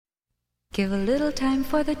Give a little time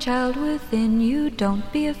for the child within you. Don't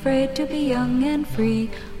be afraid to be young and free.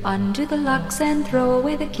 Undo the locks and throw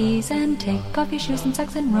away the keys and take off your shoes and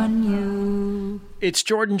socks and run you. It's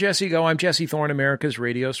Jordan Jesse Go. I'm Jesse Thorne, America's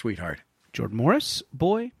radio sweetheart. Jordan Morris,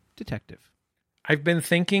 boy detective. I've been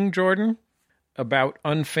thinking, Jordan, about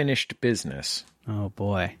unfinished business. Oh,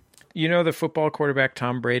 boy. You know the football quarterback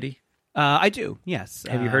Tom Brady? I do, yes.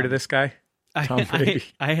 Have you heard of this guy? Tom Brady?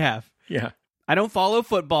 I have. Yeah. I don't follow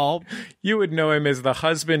football. You would know him as the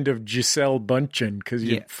husband of Gisele Bundchen because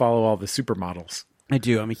you follow all the supermodels. I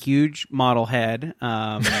do. I'm a huge model head.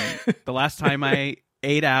 The last time I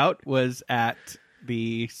ate out was at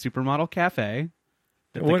the Supermodel Cafe.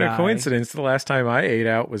 What a coincidence. The last time I ate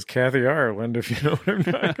out was Kathy Ireland, if you know what I'm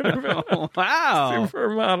talking about. Oh, wow.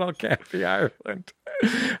 Supermodel Kathy Ireland.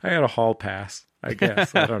 I had a hall pass, I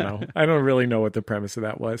guess. I don't know. I don't really know what the premise of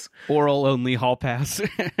that was. Oral only hall pass.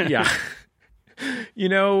 Yeah. You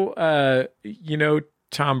know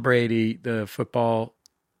Tom Brady, the football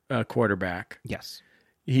quarterback. Yes.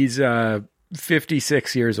 He's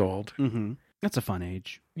 56 years old. Mm-hmm. That's a fun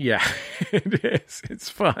age. Yeah, it is. It's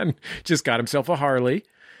fun. Just got himself a Harley.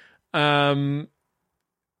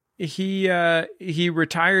 He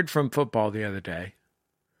retired from football the other day,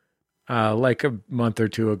 like a month or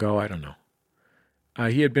two ago. I don't know.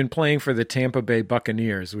 He had been playing for the Tampa Bay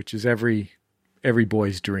Buccaneers, which is every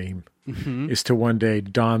boy's dream, is to one day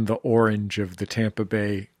don the orange of the Tampa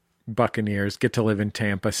Bay Buccaneers, get to live in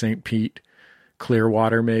Tampa, St. Pete,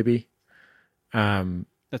 Clearwater, maybe.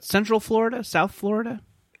 That's Central Florida, South Florida?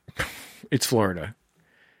 It's Florida.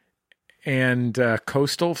 And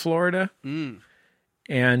coastal Florida. Mm.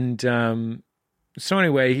 And so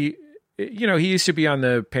anyway, he used to be on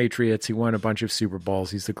the Patriots. He won a bunch of Super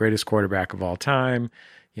Bowls. He's the greatest quarterback of all time.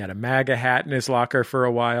 He had a MAGA hat in his locker for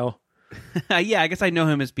a while. Yeah, I guess I know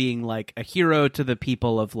him as being like a hero to the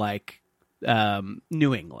people of like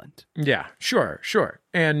New England. Yeah, sure.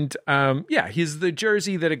 And he's the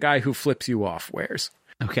jersey that a guy who flips you off wears.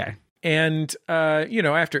 Okay. And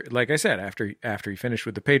after, like I said, after he finished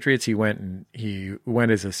with the Patriots, he went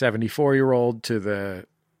as a 74-year-old to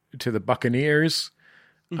the Buccaneers,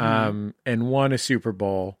 and won a Super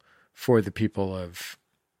Bowl for the people of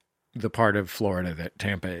the part of Florida that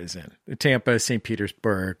Tampa is in. Tampa, St.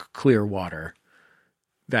 Petersburg, Clearwater,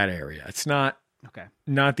 that area. It's not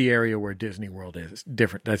the area where Disney World is.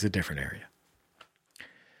 Different. That's a different area.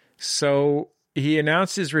 So he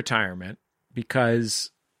announced his retirement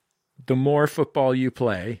because the more football you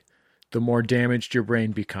play, the more damaged your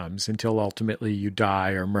brain becomes until ultimately you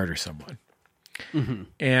die or murder someone. Mm-hmm.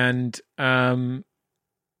 And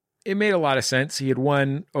it made a lot of sense. He had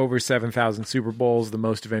won over 7,000 Super Bowls, the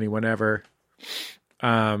most of anyone ever.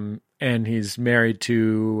 And he's married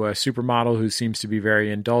to a supermodel who seems to be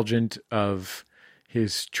very indulgent of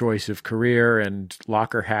his choice of career and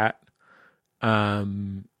locker hat.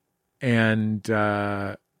 And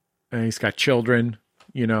he's got children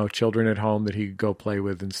at home that he could go play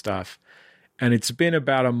with and stuff. And it's been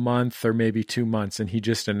about a month or maybe 2 months, and he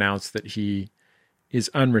just announced that he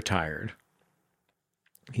is unretired.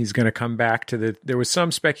 He's going to come back there was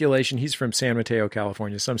some speculation, he's from San Mateo,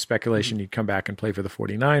 California, some speculation he'd come back and play for the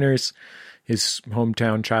 49ers, his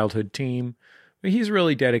hometown childhood team. But he's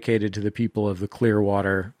really dedicated to the people of the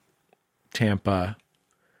Clearwater, Tampa,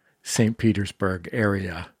 St. Petersburg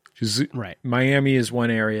area. Right. Miami is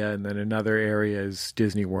one area, and then another area is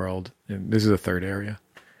Disney World, and this is a third area.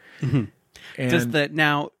 Mm-hmm. And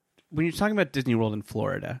now, when you're talking about Disney World in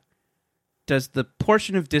Florida, does the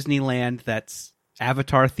portion of Disneyland that's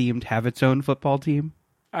Avatar themed have its own football team?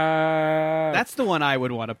 That's the one I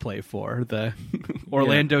would want to play for, the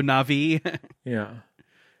Orlando Na'vi. Yeah.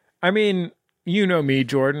 I mean, you know me,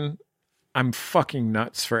 Jordan. I'm fucking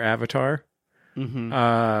nuts for Avatar.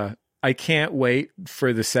 Mm-hmm. I can't wait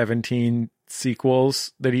for the 17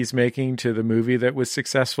 sequels that he's making to the movie that was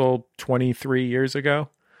successful 23 years ago,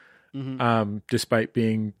 despite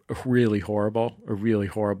being a really horrible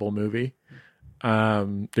movie.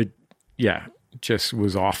 Just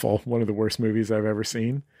was awful. One of the worst movies I've ever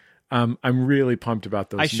seen. I'm really pumped about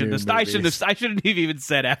those. I shouldn't have even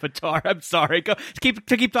said Avatar. I'm sorry. Keep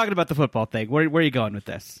talking about the football thing. Where are you going with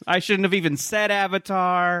this? I shouldn't have even said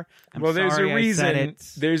Avatar. There's a reason.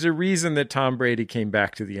 There's a reason that Tom Brady came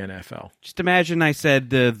back to the NFL. Just imagine I said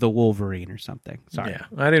the Wolverine or something. Sorry. Yeah,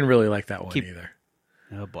 I didn't really like that one either.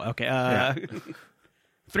 Oh boy. Okay.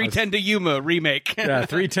 310 to Yuma remake. Yeah,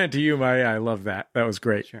 310 to Yuma. Yeah, I love that. That was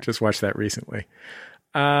great. Sure. Just watched that recently.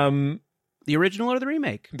 The original or the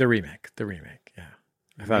remake? The remake. Yeah,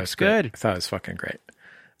 I thought it was good. I thought it was fucking great.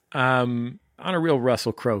 On a real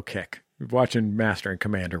Russell Crowe kick Watching Master and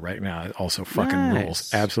Commander right now. It also fucking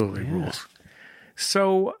rules. Absolutely rules.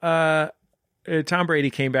 So Tom Brady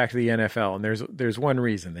came back to the NFL, and there's one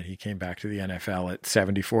reason that he came back to the NFL at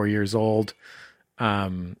 74 years old,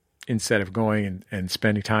 instead of going and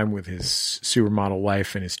spending time with his supermodel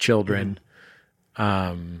wife and his children.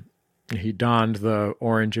 He donned the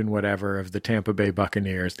orange and whatever of the Tampa Bay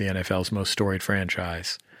Buccaneers, the NFL's most storied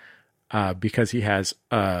franchise, because he has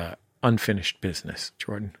unfinished business,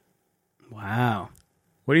 Jordan. Wow.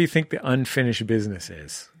 What do you think the unfinished business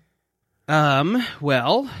is?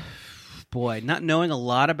 Well, boy, not knowing a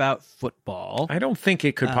lot about football. I don't think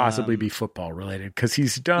it could possibly be football related, because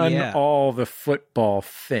he's done all the football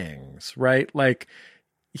things, right? Like,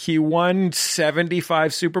 he won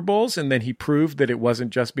 75 Super Bowls, and then he proved that it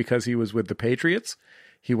wasn't just because he was with the Patriots.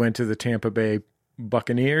 He went to the Tampa Bay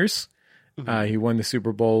Buccaneers. He won the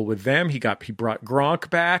Super Bowl with them. He brought Gronk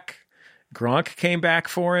back. Gronk came back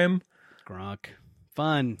for him. Gronk.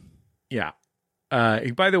 Fun. Yeah.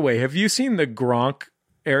 By the way, have you seen the Gronk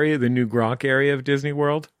area, the new Gronk area of Disney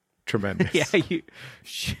World? Tremendous.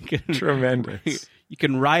 Tremendous. You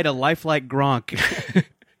can ride a lifelike Gronk.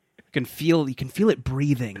 You can feel it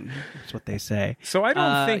breathing. That's what they say. So I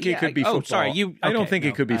don't think it could be football. Oh, sorry. I don't think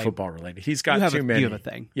it could be football related. He's got too many. You have a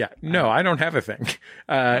thing. Yeah. No, I don't have a thing.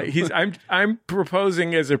 I'm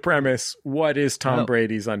proposing as a premise, what is Tom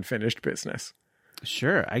Brady's unfinished business?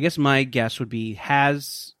 Sure. I guess my guess would be,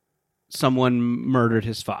 has someone murdered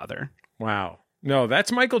his father? Wow. No,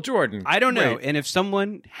 that's Michael Jordan. I don't know. And if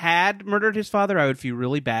someone had murdered his father, I would feel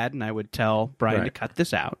really bad, and I would tell Brian to cut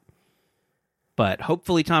this out. But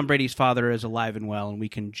hopefully Tom Brady's father is alive and well, and we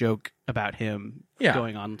can joke about him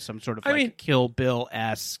going on some sort of Kill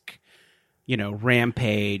Bill-esque,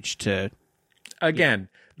 rampage to... Again,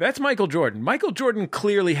 that's Michael Jordan. Michael Jordan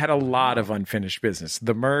clearly had a lot of unfinished business.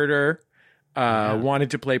 The murder,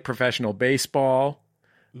 wanted to play professional baseball.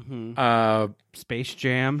 Space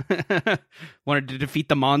Jam. Wanted to defeat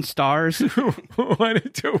the Monstars.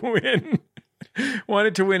 Wanted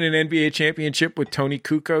to win an NBA championship with Tony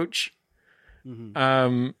Kukoc.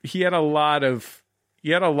 He had a lot of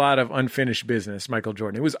unfinished business, Michael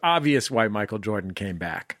Jordan. It was obvious why Michael Jordan came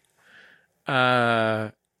back.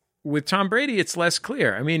 With Tom Brady, it's less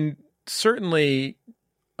clear. I mean, certainly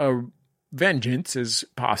a vengeance is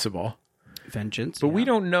possible. But we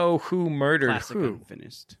don't know who murdered Classic who.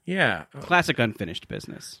 Unfinished. Yeah. Classic unfinished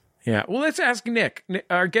business. Yeah. Well, let's ask Nick,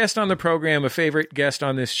 our guest on the program, a favorite guest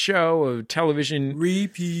on this show, a television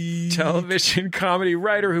comedy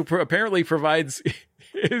writer who apparently provides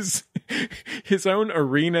his own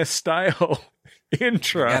arena style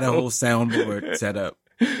intro. Got a whole soundboard set up.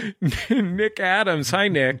 Nick Adams. Hi,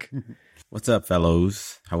 Nick. What's up,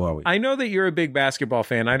 fellows? How are we? I know that you're a big basketball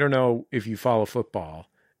fan. I don't know if you follow football,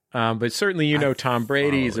 but certainly Tom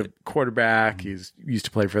Brady. He's a quarterback. He's used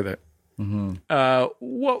to play for the...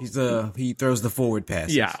 He throws the forward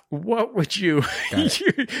passes. Yeah. What would you...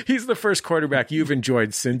 He's the first quarterback you've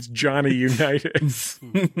enjoyed since Johnny Unitas.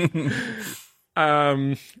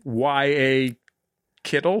 Y.A.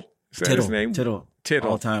 Kittle? Is that his name? Tittle.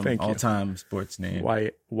 All time sports name.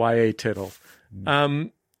 Y.A. Tittle.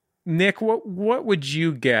 Nick, what would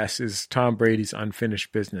you guess is Tom Brady's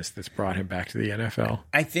unfinished business that's brought him back to the NFL?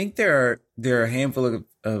 I think there are a handful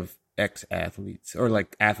of ex-athletes or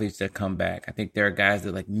like athletes that come back. I think there are guys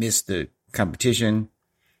that like miss the competition.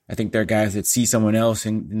 I think there are guys that see someone else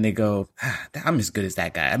and they go, I'm as good as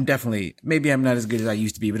that guy. Maybe I'm not as good as I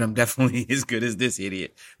used to be, but I'm definitely as good as this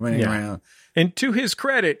idiot running around. And to his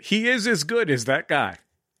credit, he is as good as that guy.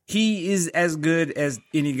 He is as good as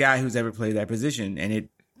any guy who's ever played that position. And it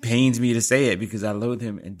pains me to say it because I loathe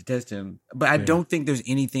him and detest him, but I don't think there's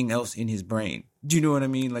anything else in his brain. Do you know what I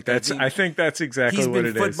mean? Like I think that's exactly what it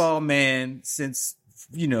is. He's been football man since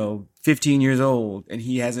 15 years old, and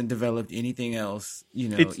he hasn't developed anything else.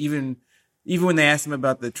 Even when they asked him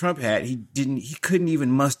about the Trump hat, he couldn't even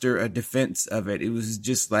muster a defense of it. It was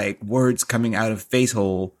just like words coming out of face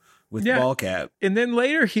hole with ball cap. And then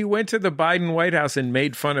later he went to the Biden White House and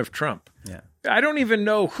made fun of Trump. Yeah. I don't even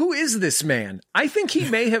know, who is this man? I think he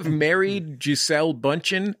may have married Gisele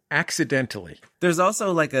Bündchen accidentally. There's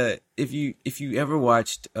also like if you ever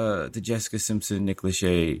watched the Jessica Simpson Nick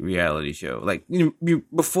Lachey reality show, like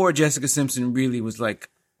before Jessica Simpson really was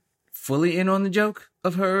like fully in on the joke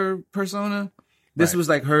of her persona, this was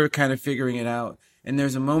like her kind of figuring it out. And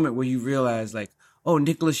there's a moment where you realize like, oh,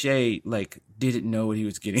 Nick Lachey like didn't know what he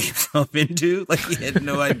was getting himself into. Like he had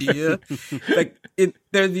no idea.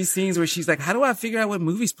 There are these scenes where she's like, how do I figure out what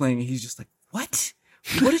movie's playing? And he's just like, what?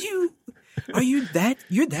 What are you? you're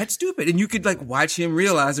that stupid. And you could like watch him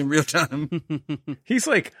realize in real time. He's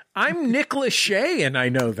like, I'm Nick Lachey, and I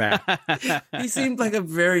know that. He seemed like a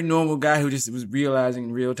very normal guy who just was realizing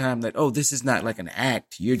in real time that, oh, this is not like an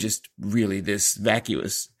act. You're just really this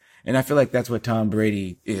vacuous. And I feel like that's what Tom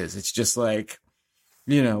Brady is. It's just like,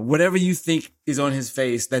 whatever you think is on his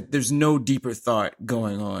face, that there's no deeper thought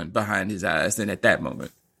going on behind his eyes than at that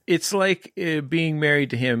moment. It's like being married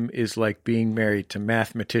to him is like being married to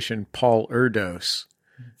mathematician Paul Erdos,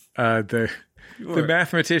 the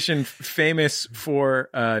mathematician famous for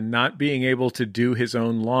not being able to do his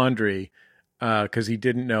own laundry because he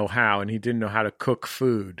didn't know how, and he didn't know how to cook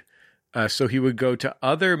food. So he would go to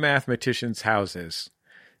other mathematicians' houses,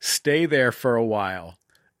 stay there for a while,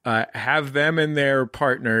 have them and their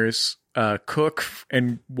partners cook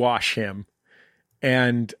and wash him,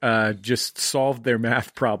 and just solved their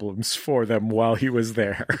math problems for them while he was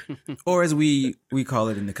there. Or as we call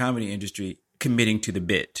it in the comedy industry, committing to the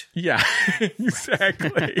bit. Yeah,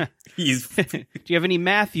 exactly. Do you have any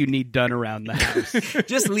math you need done around the house?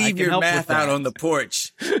 Just leave your math out on the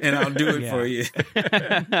porch and I'll do it for you.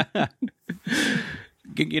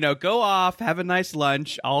 Go off, have a nice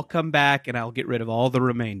lunch. I'll come back and I'll get rid of all the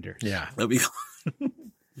remainders. Yeah. That'll be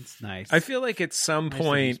It's nice. I feel like at some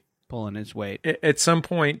point, pulling his weight. At some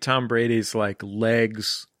point, Tom Brady's like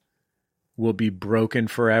legs will be broken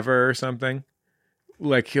forever or something.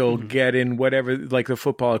 Like he'll get in whatever, like the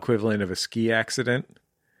football equivalent of a ski accident.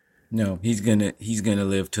 No, he's gonna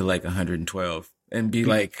live to like 112 and be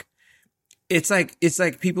like, it's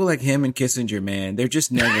like people like him and Kissinger, man. They're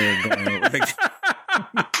just never going.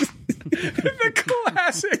 The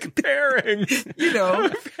classic pairing,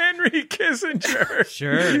 of Henry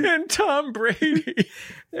Kissinger, and Tom Brady.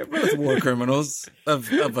 They're both war criminals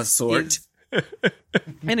of a sort.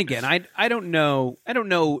 And again, I don't know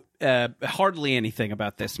hardly anything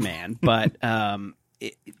about this man, but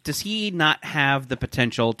does he not have the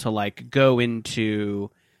potential to like go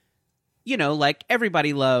into, like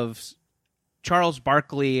everybody loves Charles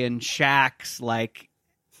Barkley and Shaq's like,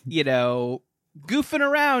 goofing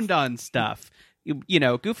around on stuff,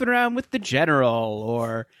 goofing around with the general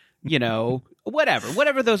or,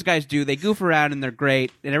 whatever those guys do, they goof around and they're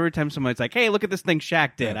great. And every time someone's like, hey, look at this thing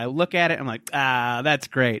Shaq did, I look at it, I'm like, that's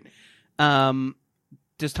great.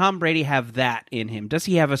 Does Tom Brady have that in him? Does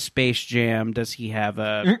he have a Space Jam? Does he have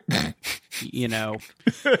a,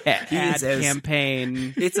 ad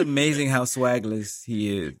campaign? It's amazing how swagless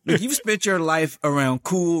he is. Like, you've spent your life around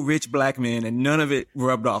cool, rich black men and none of it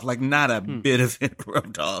rubbed off. Like not a bit of it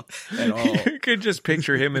rubbed off at all. You could just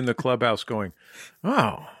picture him in the clubhouse going,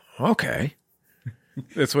 oh, okay.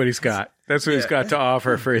 That's what he's got. That's what he's got to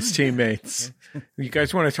offer for his teammates. You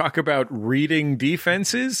guys want to talk about reading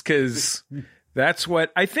defenses? Because that's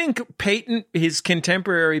what I think his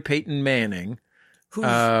contemporary Peyton Manning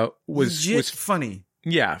was funny.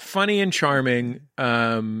 Yeah, funny and charming.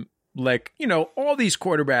 All these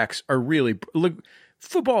quarterbacks are really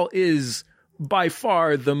football is by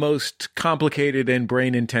far the most complicated and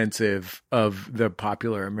brain intensive of the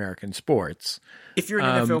popular American sports. If you're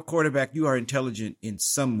an NFL quarterback, you are intelligent in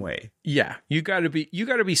some way. Yeah, you got to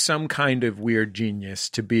be some kind of weird genius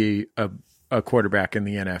to be a quarterback in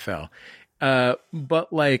the NFL.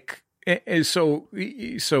 But like, so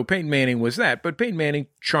Peyton Manning was that, but Peyton Manning,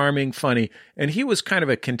 charming, funny, and he was kind of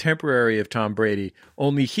a contemporary of Tom Brady,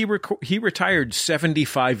 only he retired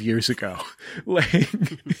 75 years ago. Like,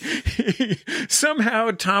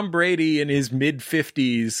 somehow Tom Brady in his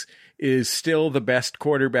mid-50s is still the best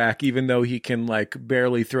quarterback, even though he can like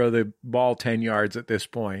barely throw the ball 10 yards at this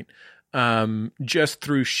point, just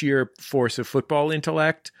through sheer force of football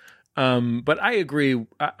intellect. But I agree,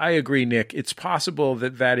 Nick. It's possible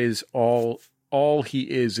that is all he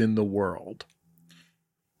is in the world.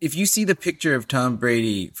 If you see the picture of Tom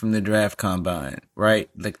Brady from the draft combine, right?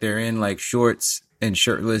 Like they're in like shorts and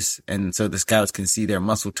shirtless, and so the scouts can see their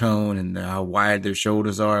muscle tone and how wide their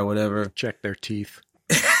shoulders are or whatever. Check their teeth.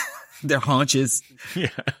 Their haunches. Yeah.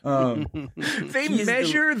 They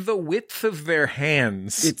measure the width of their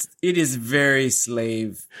hands. It is very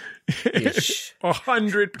slave-ish.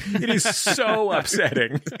 100. It is so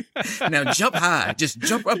upsetting. Now jump high. Just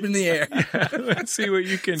jump up in the air. Yeah, let's see what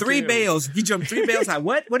you can do. 3 bales. He jumped 3 bales high.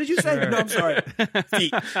 What? What did you say? No, I'm sorry.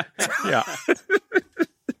 Feet. Yeah.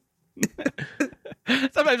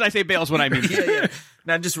 Sometimes I say bales when I mean feet. Yeah.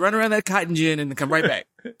 Now just run around that cotton gin and come right back.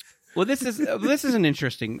 Well, this is an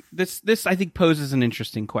interesting. This I think poses an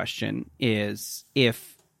interesting question. Is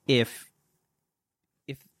if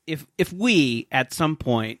we at some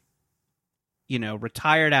point,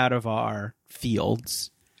 retired out of our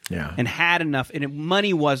fields, yeah, and had enough, and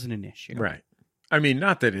money wasn't an issue, right? I mean,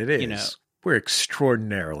 not that it is. we're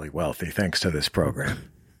extraordinarily wealthy thanks to this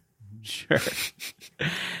program. Sure.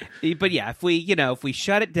 But yeah, if we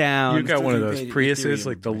shut it down. You got one of those Priuses,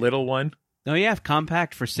 like the little one? Oh yeah,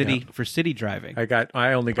 compact for city driving.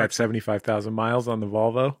 I only got 75,000 miles on the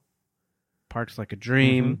Volvo. Parks like a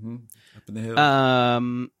dream. Mm-hmm. Up in the hill.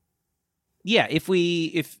 Yeah, if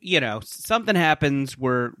something happens,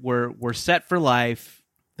 we're set for life.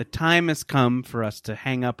 The time has come for us to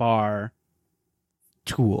hang up our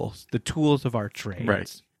tools, the tools of our trade.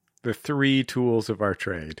 Right. The 3 tools of our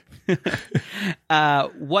trade.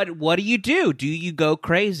 What do you do? Do you go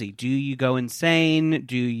crazy? Do you go insane?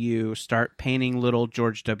 Do you start painting little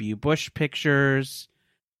George W. Bush pictures?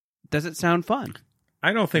 Does it sound fun?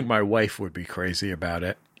 I don't think my wife would be crazy about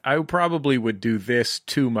it. I probably would do this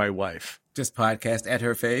to my wife. Just podcast at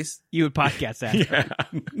her face? You would podcast at her.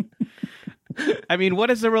 I mean,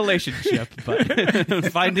 what is a relationship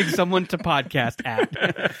but finding someone to podcast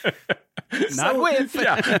at? Not with.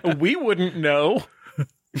 Yeah, we wouldn't know.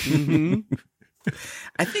 Mm-hmm.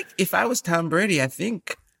 I think if I was Tom Brady, I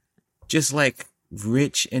think just like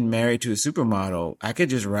rich and married to a supermodel, I could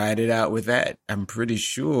just ride it out with that. I'm pretty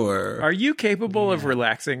sure. Are you capable of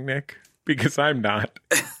relaxing, Nick? Because I'm not.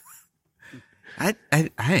 I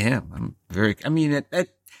am. I'm very. I mean,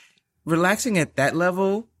 relaxing at that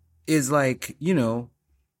level is like,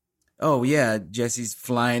 oh yeah, Jesse's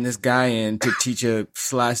flying this guy in to teach a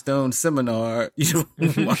Sly Stone seminar. You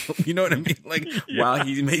know what I mean? Like while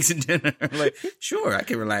he makes a dinner. Like, sure, I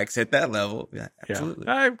can relax at that level. Yeah, absolutely.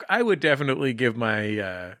 Yeah. I would definitely give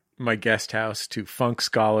my my guest house to funk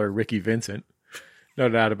scholar Ricky Vincent. No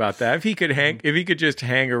doubt about that. If he could just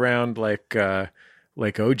hang around like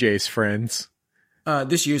OJ's friends.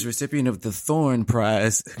 This year's recipient of the Thorne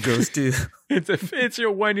Prize goes to. It's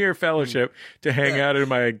your 1-year fellowship to hang out in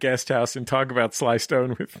my guest house and talk about Sly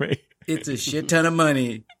Stone with me. It's a shit ton of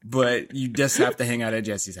money, but you just have to hang out at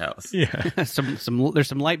Jesse's house. Yeah, there's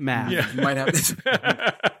some light math. Yeah. You might have this.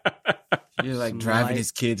 You're like driving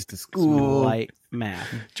his kids to school. Light math.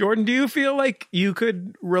 Jordan, do you feel like you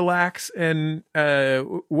could relax? And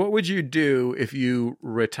what would you do if you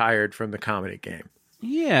retired from the comedy game?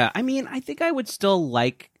 Yeah, I mean, I think I would still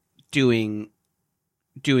like doing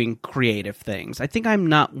creative things. I think I'm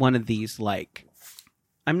not one of these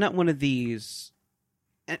I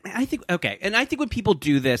think when people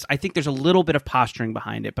do this, I think there's a little bit of posturing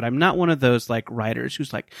behind it, but I'm not one of those like writers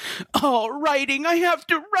who's like, oh, writing, I have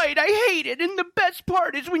to write, I hate it, and the best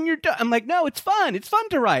part is when you're done. I'm like, no, it's fun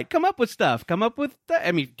to write. Come up with stuff. Come up with that.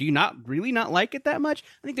 I mean, do you not like it that much?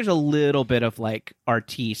 I think there's a little bit of like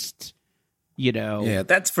artiste. Yeah,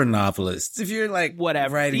 that's for novelists. If you're like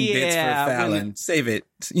writing bits for Fallon, save it.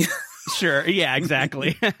 Sure, yeah,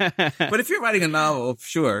 exactly. But if you're writing a novel,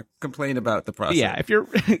 sure, complain about the process. Yeah, if you're,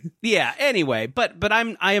 Anyway, but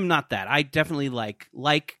I am not that. I definitely like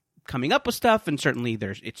coming up with stuff, and certainly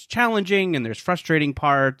it's challenging and there's frustrating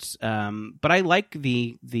parts. But I like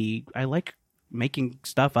I like making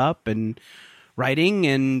stuff up and writing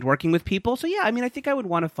and working with people. So yeah, I mean, I think I would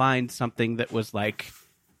want to find something that was like.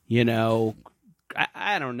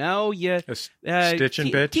 I don't know. Stitch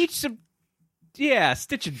and bitch. Teach some,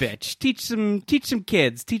 stitch and bitch.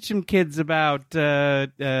 Teach some kids about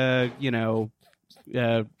fire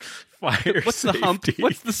what's safety. the hump?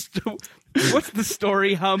 What's the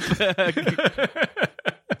story hump? You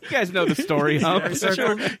guys know the story hump.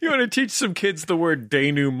 You want to teach some kids the word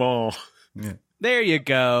denouement. Yeah. There you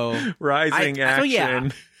go. Rising action. So yeah.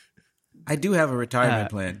 I do have a retirement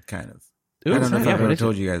plan, kind of. Ooh, I don't know if I've ever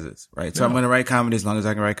told you. you guys this, right? So I'm going to write comedy as long as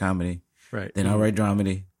I can write comedy. Right. Then I'll write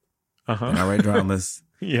dramedy. Uh-huh. Then I'll write dramas.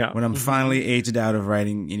 Yeah. When I'm finally aged out of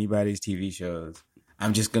writing anybody's TV shows,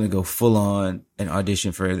 I'm just going to go full on and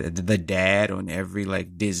audition for the dad on every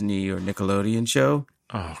like Disney or Nickelodeon show.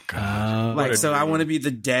 Oh God! I want to be the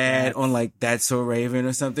dad on like That's So Raven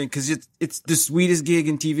or something, because it's the sweetest gig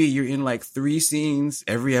in TV. You're in like 3 scenes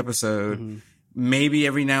every episode. Mm-hmm. Maybe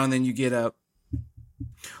every now and then you get up.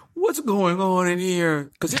 What's going on in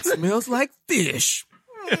here? Because it smells like fish.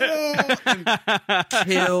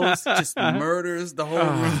 Kills, just murders the whole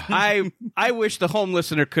room. I wish the home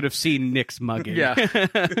listener could have seen Nick's mugging. Yeah,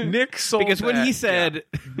 Nick sold because when he said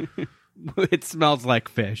it smells like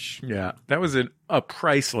fish. Yeah, that was a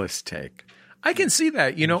priceless take. I can see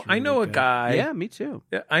that. Really I know a guy. Yeah, me too.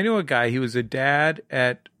 I know a guy. He was a dad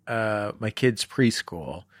at my kid's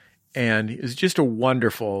preschool, and he was just a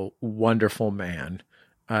wonderful, wonderful man.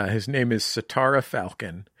 His name is Satara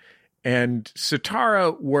Falcon, and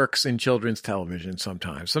Satara works in children's television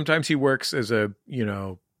sometimes. Sometimes he works as a,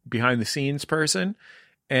 behind the scenes person,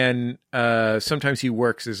 and sometimes he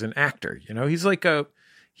works as an actor. He's like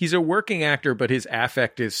he's a working actor, but his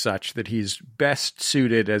affect is such that he's best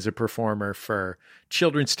suited as a performer for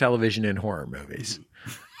children's television and horror movies.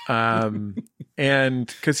 And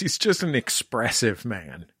because he's just an expressive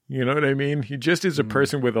man, you know what I mean? He just is a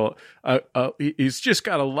person with he's just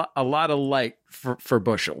got a lot of light for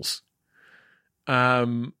bushels.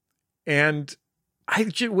 And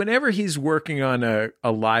whenever he's working on a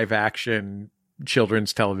live action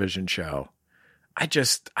children's television show, I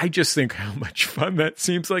just think how much fun that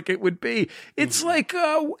seems like it would be. It's like,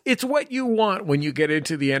 it's what you want when you get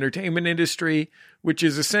into the entertainment industry, which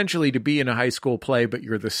is essentially to be in a high school play, but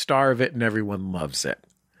you're the star of it and everyone loves it.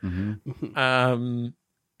 Mm-hmm.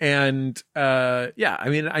 Yeah, I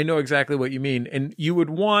mean, I know exactly what you mean. And you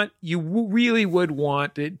really would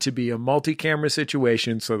want it to be a multi-camera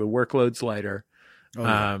situation, so the workload's lighter. Oh,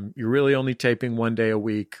 yeah. You're really only taping 1 day a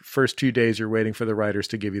week. First 2 days, you're waiting for the writers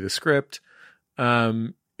to give you the script.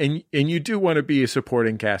 And you do want to be a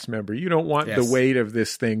supporting cast member. You don't want the weight of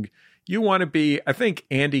this thing. You want to be, I think,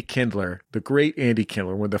 Andy Kindler, the great Andy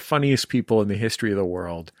Kindler, one of the funniest people in the history of the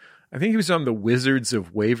world. I think he was on the Wizards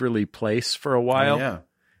of Waverly Place for a while.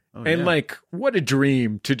 Like, what a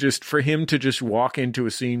dream for him to just walk into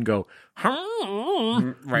a scene, go,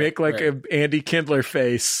 make an Andy Kindler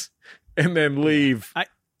face, and then leave.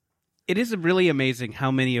 It is really amazing how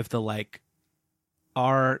many of the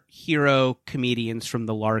our hero comedians from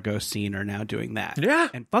the Largo scene are now doing that. Yeah.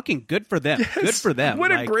 And fucking good for them. Yes. Good for them.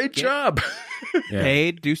 What a great job.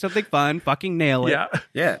 Paid, do something fun, fucking nail it. Yeah.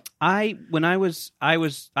 Yeah. I have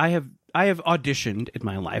auditioned in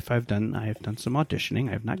my life. I have done some auditioning.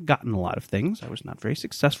 I have not gotten a lot of things. I was not very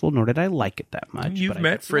successful, nor did I like it that much. You've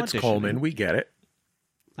met Fritz Coleman. We get it.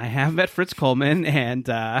 I have met Fritz Coleman and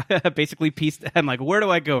basically pieced. I'm like, where do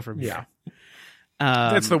I go from here? Yeah.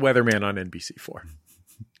 That's the weatherman on NBC4.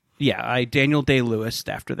 Yeah, Daniel Day-Lewis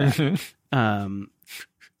after that.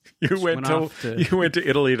 You went to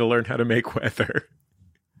Italy to learn how to make weather.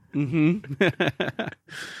 Mm-hmm.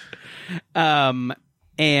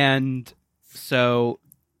 And so,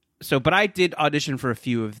 but I did audition for a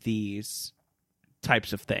few of these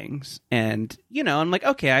types of things, and I'm like,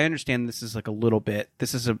 okay, I understand this is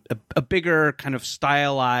this is a bigger kind of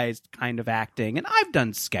stylized kind of acting, and I've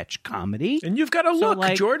done sketch comedy, and you've got a look,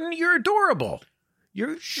 Jordan. You're adorable.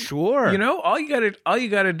 You're sure. All you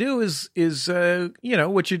gotta do is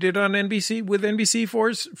what you did on NBC with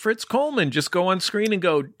NBC4's Fritz Coleman. Just go on screen and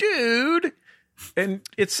go, dude, and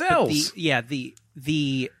it sells. The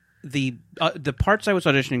parts I was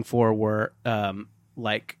auditioning for were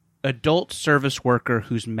adult service worker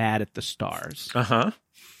who's mad at the stars.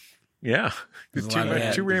 Yeah,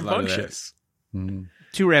 too rambunctious.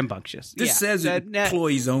 Too rambunctious. This says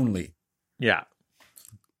employees only. Yeah.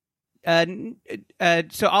 So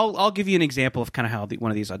I'll give you an example of kind of how one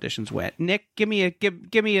of these auditions went. Nick, give me a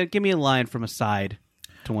line from a side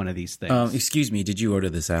to one of these things. Excuse me, did you order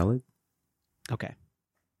the salad? Okay.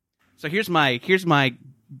 So here's my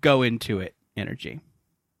go into it energy.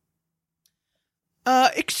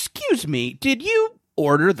 Excuse me, did you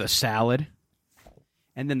order the salad?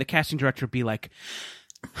 And then the casting director would be like,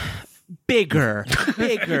 bigger.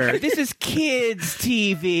 This is kids'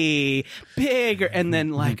 TV. Bigger. And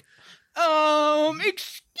then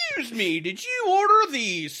excuse me, did you order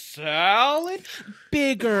the salad?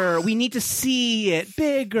 Bigger. We need to see it.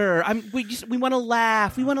 Bigger. We want to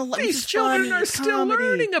laugh. We want to laugh. These children are still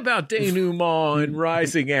learning about denouement and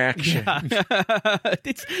rising action. Yeah.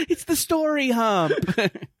 It's the story hump.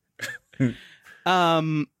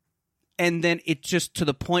 And then it just to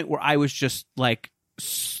the point where I was just like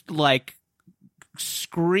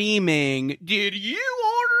screaming, "Did you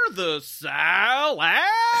order the salad?"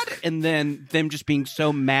 And then them just being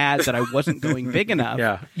so mad that I wasn't going big enough.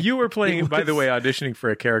 Yeah, you were playing, by the way, auditioning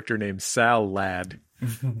for a character named Sal Lad.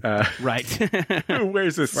 Right. Who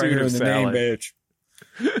wears a suit of salad? Name badge.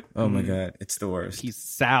 Oh my god, it's the worst. He's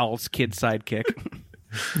Sal's kid sidekick.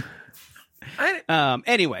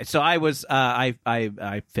 Anyway, so I was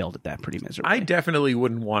I failed at that pretty miserably. I definitely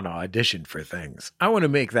wouldn't want to audition for things. I want to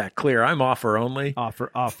make that clear. I'm offer only.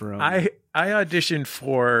 Offer only. I auditioned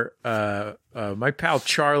for my pal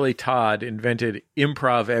Charlie Todd invented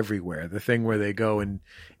Improv Everywhere, the thing where they go and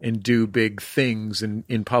do big things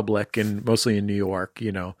in public, and mostly in New York.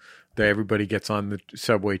 Everybody gets on the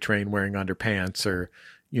subway train wearing underpants, or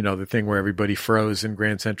the thing where everybody froze in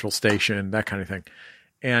Grand Central Station, that kind of thing.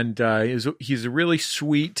 And he's a really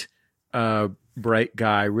sweet, bright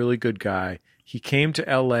guy, really good guy. He came to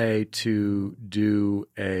L.A. to do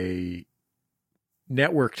a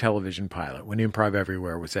network television pilot when Improv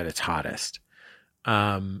Everywhere was at its hottest.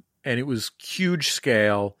 And it was huge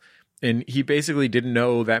scale. And he basically didn't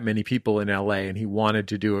know that many people in LA, and he wanted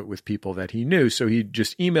to do it with people that he knew. So he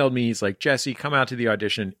just emailed me. He's like, Jesse, come out to the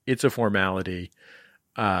audition. It's a formality.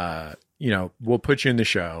 We'll put you in the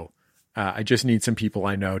show. I just need some people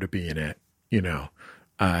I know to be in it,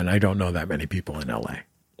 and I don't know that many people in LA.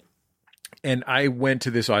 And I went to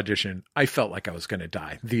this audition. I felt like I was going to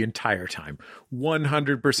die the entire time.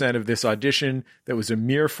 100% of this audition, that was a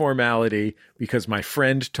mere formality because my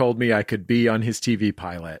friend told me I could be on his TV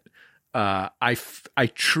pilot. I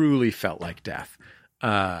truly felt like death.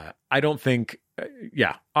 I don't think,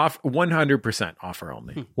 off 100% offer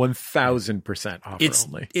only, 1000% offer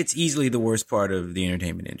only. It's easily the worst part of the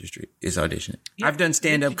entertainment industry is auditioning. Yeah. I've done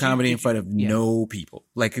stand-up comedy in front of no people.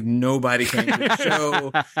 Like nobody came to the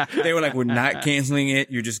show. They were like, we're not canceling it.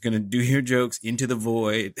 You're just going to do your jokes into the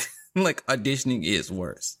void. Like auditioning is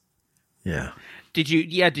worse. Yeah. Did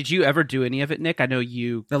you ever do any of it, Nick? I know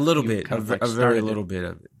you a little bit, a very little bit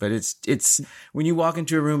of it. But it's when you walk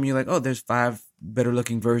into a room, you're like, oh, there's 5 better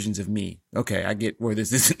looking versions of me. Okay, I get where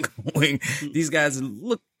this isn't going. These guys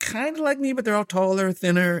look kind of like me, but they're all taller,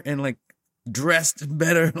 thinner, and like dressed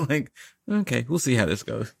better. Like, okay, we'll see how this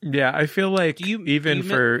goes. Yeah, I feel like even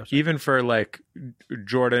for like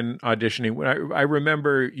Jordan auditioning, I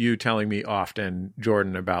remember you telling me often,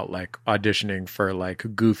 Jordan, about like auditioning for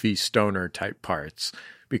like goofy stoner type parts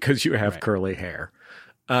because you have curly hair.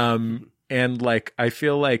 And like I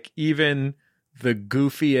feel like even the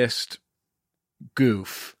goofiest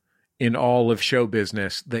goof in all of show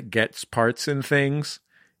business that gets parts in things,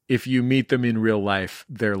 if you meet them in real life,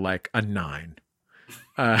 they're like a 9.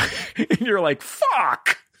 And you're like,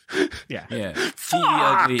 fuck. Yeah. TV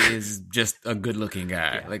ugly is just a good looking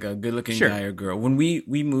guy, like a good looking guy or girl. When we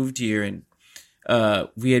moved here and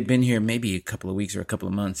we had been here maybe a couple of weeks or a couple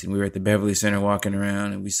of months, and we were at the Beverly Center walking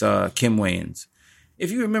around, and we saw Kim Wayans. If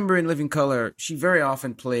you remember in Living Color, she very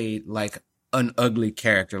often played like an ugly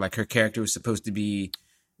character. Like her character was supposed to be,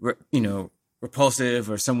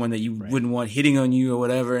 repulsive or someone that you wouldn't want hitting on you or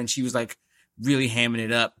whatever. And she was like really hamming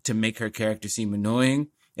it up to make her character seem annoying.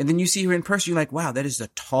 And then you see her in person, you're like, wow, that is a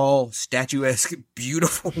tall, statuesque,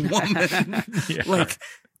 beautiful woman. Like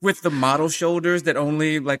with the model shoulders that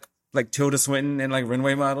only like Tilda Swinton and like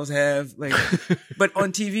runway models have. Like, but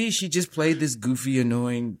on TV, she just played this goofy,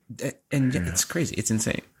 annoying, and it's crazy. It's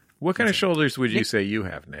insane. What kind of shoulders would you say you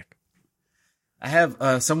have, Nick? I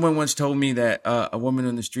have, someone once told me that, a woman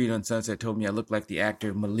on the street on Sunset told me I look like the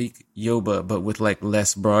actor Malik Yoba, but with like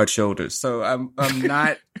less broad shoulders. So I'm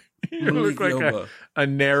not you Malik look like Yoba. A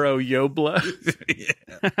narrow Yobla.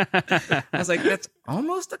 I was like, that's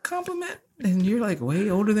almost a compliment. And you're like way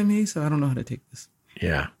older than me. So I don't know how to take this.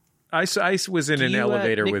 Yeah. I was in an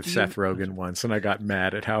elevator Nick, with Seth Rogen once, and I got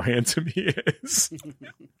mad at how handsome he is.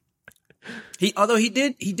 Although he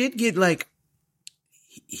did get like,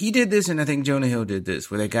 he did this, and I think Jonah Hill did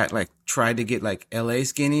this, where they got like tried to get like LA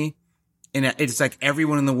skinny, and it's like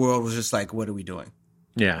everyone in the world was just like, "What are we doing?"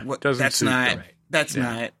 Yeah, that's not.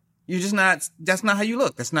 You're just not. That's not how you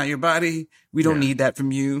look. That's not your body. We don't need that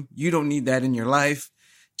from you. You don't need that in your life.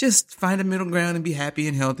 Just find a middle ground and be happy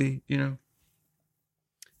and healthy.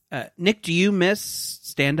 Nick, do you miss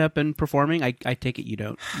stand up and performing? I take it you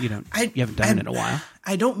don't. You haven't done it in a while.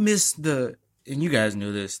 I don't miss and you guys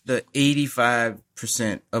know this, the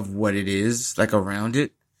 85% of what it is, like around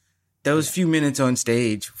it. Those few minutes on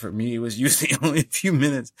stage, for me, it was usually only a few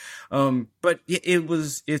minutes. But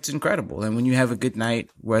it's incredible. And when you have a good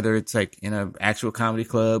night, whether it's like in an actual comedy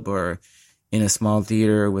club or in a small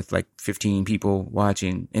theater with like 15 people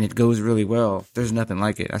watching, and it goes really well, there's nothing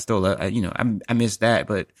like it. I still love, I miss that.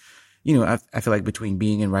 But, I feel like between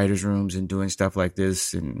being in writers' rooms and doing stuff like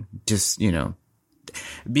this and just,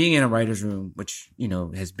 being in a writer's room, which,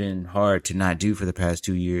 has been hard to not do for the past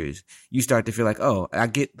 2 years, you start to feel like, oh, I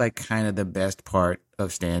get like kind of the best part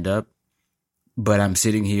of stand up, but I'm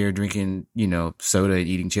sitting here drinking, soda and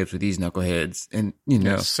eating chips with these knuckleheads. And,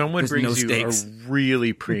 someone brings you a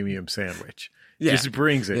really premium sandwich. Just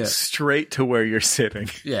brings it straight to where you're sitting.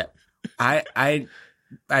 Yeah. I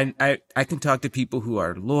can talk to people who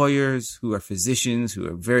are lawyers, who are physicians, who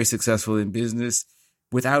are very successful in business.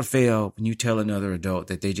 Without fail, when you tell another adult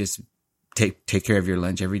that they just take care of your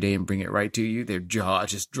lunch every day and bring it right to you, their jaw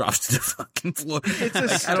just drops to the fucking floor.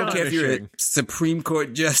 It's I don't care if you're a Supreme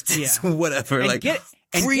Court justice, whatever. And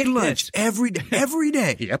free lunch every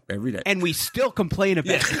day. Yep, every day. And we still complain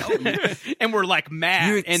about it. And we're like mad.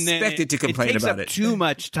 You're expected to complain about it. Too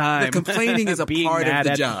much time. The complaining is a part of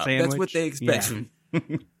the job. That's what they expect from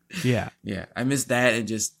you. Yeah. Yeah. I miss that and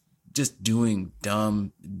just doing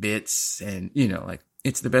dumb bits and,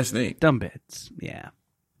 it's the best thing. Dumb bits. Yeah.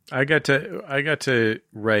 I got to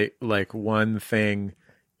write like one thing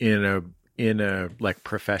in a like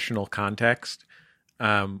professional context,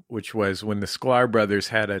 which was when the Sklar brothers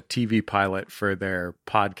had a TV pilot for their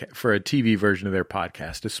podcast, for a TV version of their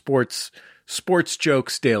podcast, a sports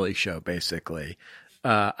jokes daily show, basically.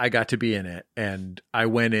 I got to be in it, and I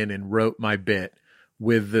went in and wrote my bit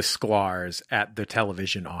with the Sklars at the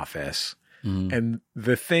television office. And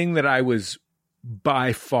the thing that I was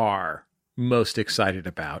by far most excited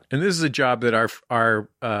about, and this is a job that our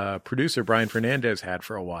producer Brian Fernandez had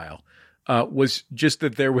for a while, was just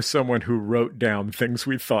that there was someone who wrote down things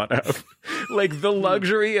we thought of. Like the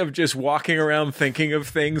luxury of just walking around thinking of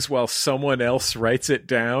things while someone else writes it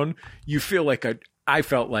down. You feel like I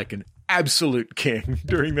felt like an absolute king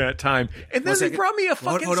during that time. And then they brought me a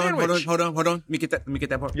fucking sandwich. Hold on. Let me get that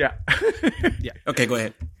part. Yeah. Yeah. Okay, go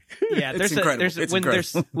ahead. Yeah,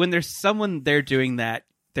 when there's someone there doing that,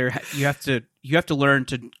 you have to learn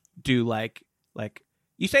to do like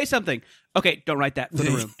you say something. Okay, don't write that for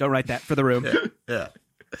the room. Don't write that for the room. Yeah.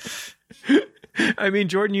 I mean,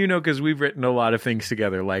 Jordan, you know, because we've written a lot of things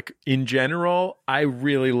together. Like, in general, I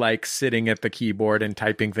really like sitting at the keyboard and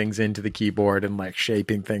typing things into the keyboard and, like,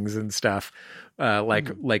 shaping things and stuff.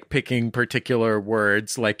 Like picking particular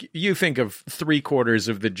words. Like, you think of 3/4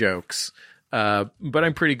 of the jokes. But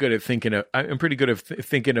I'm pretty good at thinking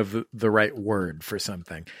of the right word for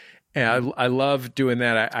something. And I love doing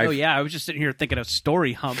that. I was just sitting here thinking of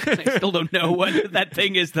story hump. I still don't know what that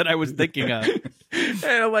thing is that I was thinking of.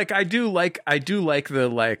 And I do like the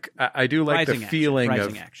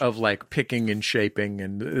feeling of like picking and shaping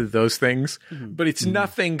and those things. Mm-hmm. But it's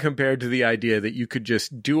nothing compared to the idea that you could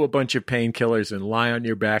just do a bunch of painkillers and lie on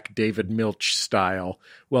your back, David Milch style,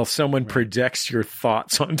 while someone projects your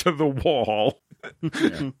thoughts onto the wall.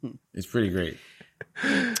 Yeah. It's pretty great.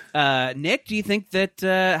 Nick, do you think that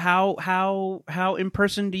how in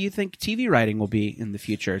person do you think TV writing will be in the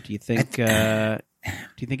future? Do you think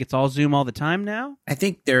it's all Zoom all the time now? I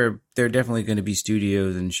think there are definitely going to be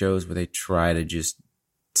studios and shows where they try to just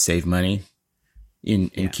save money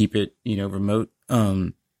and keep it, remote.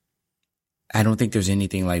 I don't think there's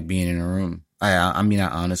anything like being in a room. I mean, I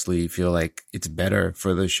honestly feel like it's better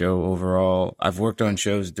for the show overall. I've worked on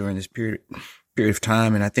shows during this period of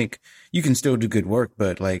time, and I think you can still do good work,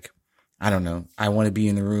 but I don't know. I want to be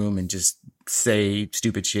in the room and just say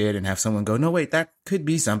stupid shit and have someone go, no, wait, that could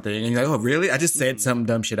be something. And you're like, oh, really? I just said some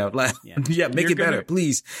dumb shit out loud. Yeah, make it better.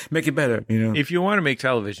 Please make it better. If you want to make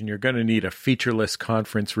television, you're going to need a featureless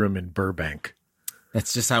conference room in Burbank.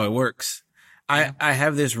 That's just how it works. I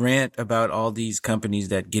have this rant about all these companies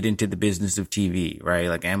that get into the business of TV, right?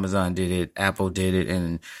 Like Amazon did it, Apple did it,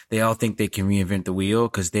 and they all think they can reinvent the wheel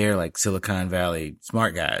because they're like Silicon Valley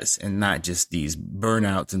smart guys and not just these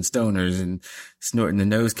burnouts and stoners and snorting the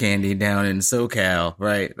nose candy down in SoCal,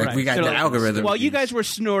 right? Like we got the algorithm. While you guys were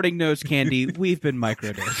snorting nose candy, we've been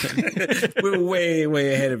microdosing. We're way,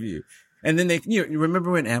 way ahead of you. And then you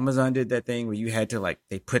remember when Amazon did that thing where you had to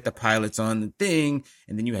they put the pilots on the thing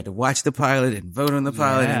and then you had to watch the pilot and vote on the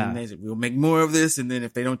pilot and they said, we'll make more of this. And then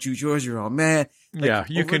if they don't choose yours, you're all mad.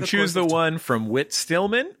 You can choose the one from Whit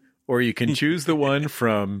Stillman or you can choose the one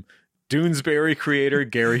from Doonesbury creator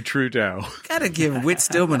Gary Trudeau. Gotta give Whit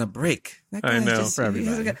Stillman a break. I know, for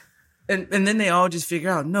everybody. And then they all just figure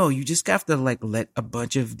out, no, you just have to let a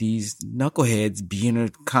bunch of these knuckleheads be in a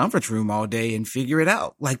conference room all day and figure it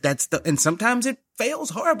out. And sometimes it fails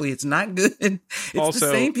horribly. It's not good. It's also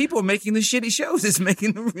the same people making the shitty shows as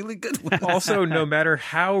making the really good ones. Also, no matter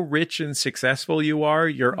how rich and successful you are,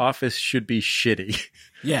 your office should be shitty.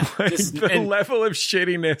 Yeah. The level of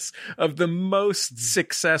shittiness of the most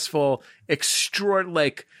successful,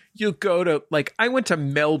 you go to, I went to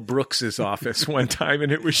Mel Brooks's office one time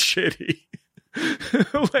and it was shitty.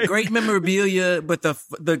 Great memorabilia, but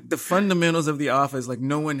the fundamentals of the office,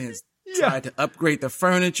 no one has tried to upgrade the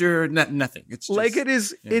furniture, nothing. It's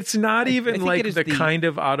just, it's not even the kind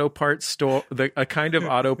of auto parts store, a kind of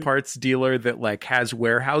auto parts dealer that has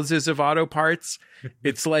warehouses of auto parts.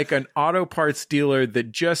 It's like an auto parts dealer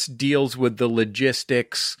that just deals with the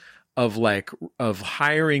logistics of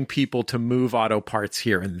hiring people to move auto parts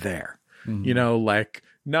here and there.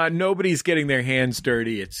 Mm-hmm. Nobody's getting their hands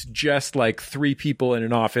dirty. It's just 3 people in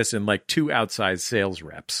an office and 2 outside sales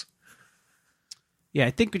reps. Yeah,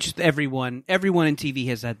 I think just everyone in TV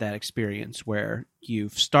has had that experience where you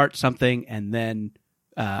start something and then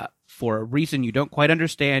for a reason you don't quite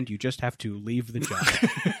understand, you just have to leave the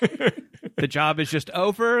job. The job is just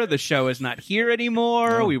over. The show is not here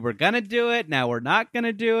anymore. No. We were going to do it. Now we're not going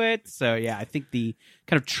to do it. So, yeah, I think the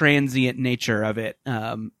kind of transient nature of it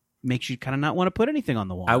makes you kind of not want to put anything on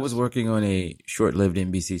the wall. I was working on a short-lived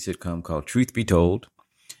NBC sitcom called Truth Be Told,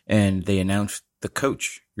 and they announced the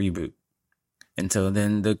Coach reboot. And so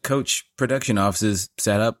then the Coach production offices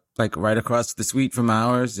set up like right across the suite from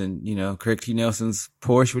ours. And, you know, Craig T. Nelson's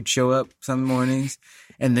Porsche would show up some mornings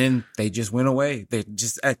and then they just went away. They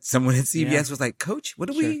just, someone at CBS was like, Coach, what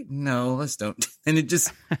do we? No, let's don't. And it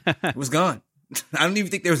just was gone. I don't even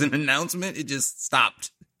think there was an announcement. It just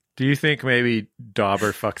stopped. Do you think maybe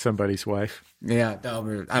Dauber fucked somebody's wife? Yeah,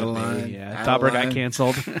 Dauber out of line. Yeah, Dauber got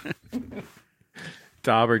canceled.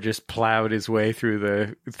 Dauber just plowed his way through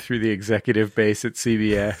the executive base at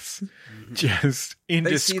CBS, just indiscriminately.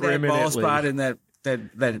 They see that bald spot and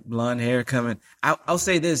that blonde hair coming. I'll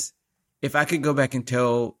say this: if I could go back and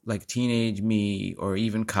tell like teenage me or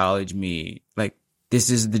even college me, like this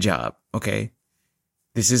is the job, okay?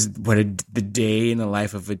 This is what the day in the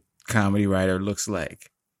life of a comedy writer looks like.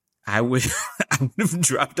 I would have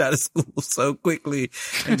dropped out of school so quickly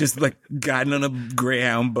and just like gotten on a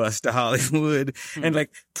Greyhound bus to Hollywood and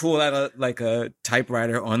like pull out a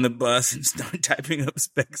typewriter on the bus and start typing up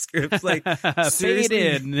spec scripts. Like fade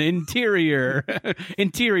in interior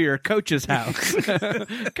Coach's house.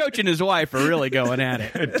 Coach and his wife are really going at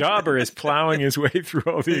it. Dauber is plowing his way through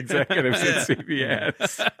all the executives at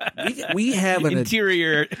CBS. We have an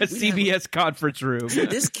interior CBS conference room.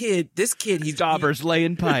 This kid, he's Dauber's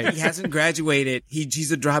laying pipe. He hasn't graduated.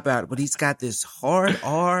 He's a dropout, but he's got this hard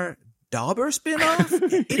R Dauber spinoff.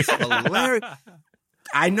 It's hilarious.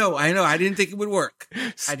 I know. I didn't think it would work.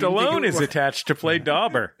 Stallone is attached to play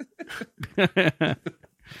Dauber.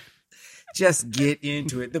 Just get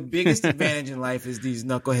into it. The biggest advantage in life is these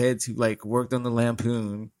knuckleheads who like worked on the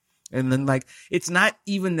Lampoon. And then like, it's not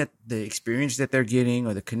even that the experience that they're getting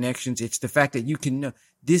or the connections. It's the fact that you can know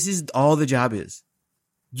this is all the job is.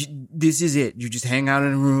 This is it. You just hang out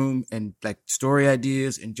in a room and like story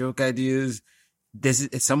ideas and joke ideas. This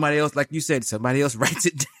is somebody else, like you said, somebody else writes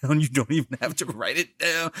it down. You don't even have to write it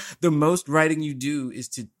down. The most writing you do is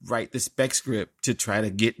to write the spec script to try to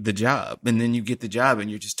get the job. And then you get the job and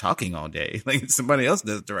you're just talking all day. Like somebody else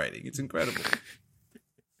does the writing. It's incredible.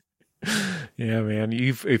 Yeah, man.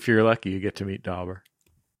 If you're lucky, you get to meet Dauber.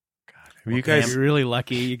 God, you guys are really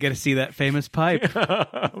lucky. You get to see that famous pipe.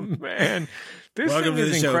 Oh, man. This Welcome thing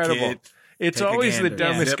is incredible. Show, it's Take always the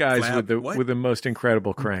dumbest guys with the most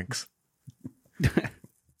incredible cranks.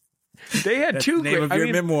 They had That's two the name of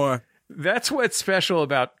your memoir. That's what's special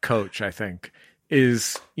about Coach, I think,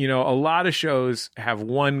 is, you know, a lot of shows have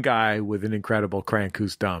one guy with an incredible crank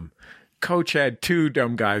who's dumb. Coach had two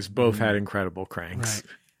dumb guys, both had incredible cranks. Right.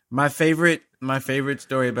 My favorite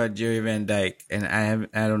story about Jerry Van Dyke, and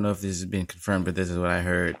I don't know if this has been confirmed, but this is what I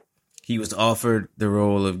heard. He was offered the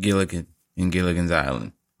role of Gilligan in Gilligan's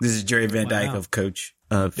Island. This is Jerry Van Dyke of Coach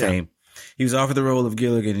fame. He was offered the role of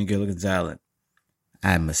Gilligan in Gilligan's Island.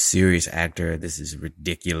 I'm a serious actor. This is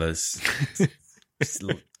ridiculous.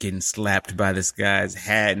 Getting slapped by this guy's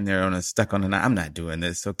hat and they're stuck on I'm not doing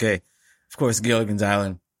this. Okay. Of course, Gilligan's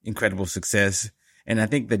Island, incredible success. And I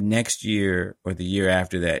think the next year or the year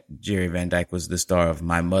after that, Jerry Van Dyke was the star of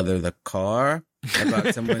My Mother, the Car,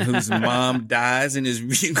 about someone whose mom dies and is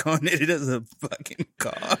reincarnated as a fucking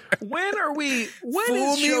car. When Fool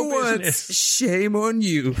is me show once, business? shame on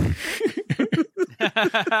you.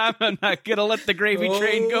 I'm not going to let the gravy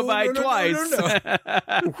train go by twice. No.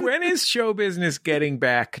 When is show business getting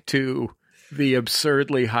back to the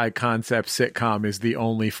absurdly high concept sitcom is the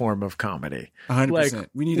only form of comedy? 100%. Like,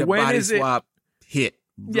 we need a body swap hit.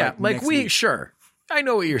 Yeah, like sure. I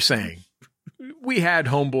know what you're saying. We had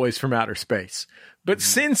Homeboys from Outer Space. But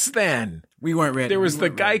since then, we weren't ready. There was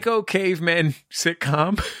the Geico Cavemen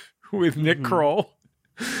sitcom with Nick Kroll.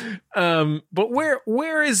 But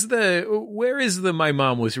where is the My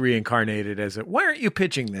Mom was reincarnated as it? Why aren't you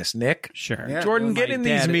pitching this, Nick? Sure. Yeah, Jordan, get in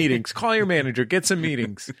these meetings. Call your manager. Get some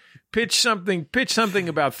meetings. Pitch something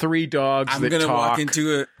about three dogs that talk.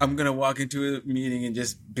 I'm gonna walk into a meeting and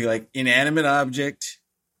just be like inanimate object,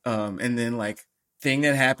 and then like thing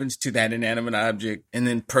that happens to that inanimate object, and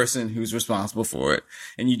then person who's responsible for it,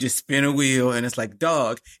 and you just spin a wheel, and it's like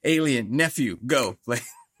dog, alien, nephew, go. Like,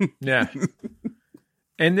 yeah.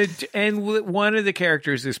 And one of the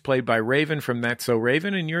characters is played by Raven from That's So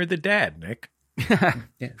Raven, and you're the dad, Nick.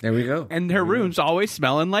 Yeah, there we go. And her room's always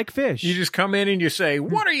smelling like fish. You just come in and you say,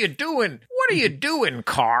 "What are you doing? What are you doing,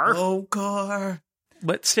 Car?" Oh, Car.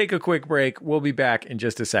 Let's take a quick break. We'll be back in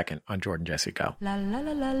just a second on Jordan Jesse Go.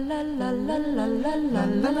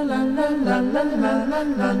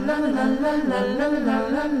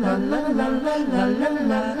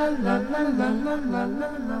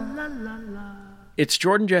 It's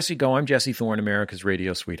Jordan Jesse Go. I'm Jesse Thorne, America's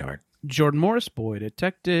radio sweetheart. Jordan Morris, boy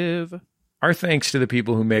detective. Our thanks to the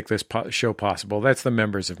people who make this show possible. That's the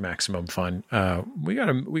members of Maximum Fun. We got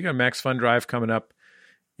a Max Fun Drive coming up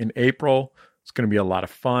in April. It's going to be a lot of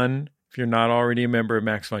fun. If you're not already a member of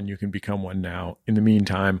Max Fun, you can become one now. In the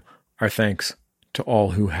meantime, our thanks to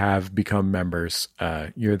all who have become members.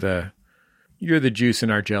 You're the juice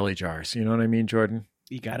in our jelly jars. You know what I mean, Jordan?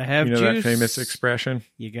 You gotta have juice. That famous expression?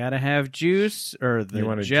 You gotta have juice, or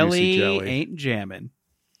the jelly ain't jamming.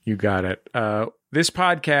 You got it. This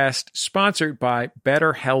podcast sponsored by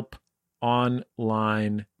BetterHelp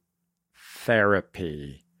Online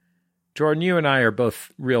Therapy. Jordan, you and I are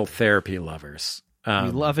both real therapy lovers. We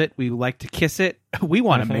love it. We like to kiss it. We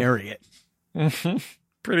want to marry it.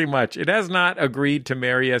 Pretty much. It has not agreed to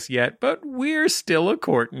marry us yet, but we're still a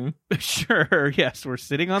courtin'. Sure, yes. We're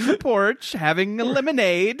sitting on the porch having a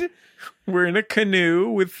lemonade. We're in a canoe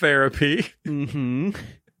with therapy. Mm-hmm.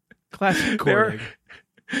 Classic courting.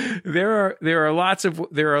 There are lots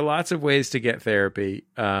of ways to get therapy.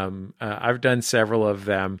 I've done several of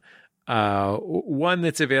them. One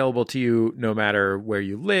that's available to you no matter where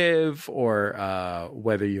you live or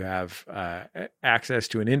whether you have access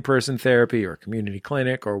to an in-person therapy or community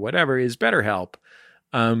clinic or whatever is BetterHelp.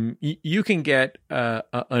 You can get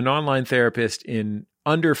an online therapist in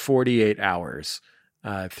under 48 hours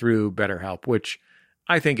through BetterHelp, which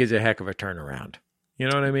I think is a heck of a turnaround. You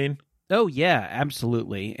know what I mean? Oh, yeah,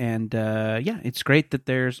 absolutely. And it's great that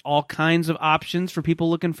there's all kinds of options for people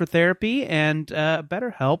looking for therapy, and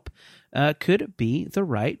BetterHelp could be the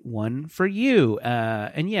right one for you.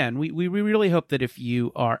 And we really hope that if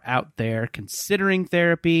you are out there considering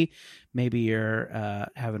therapy, maybe you're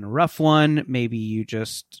having a rough one, maybe you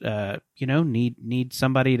just need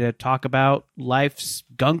somebody to talk about life's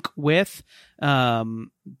gunk with.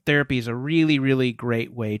 Therapy is a really, really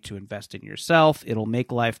great way to invest in yourself. It'll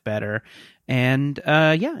make life better. And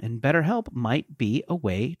and BetterHelp might be a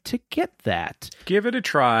way to get that. Give it a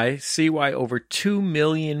try. See why over 2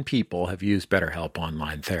 million people have used BetterHelp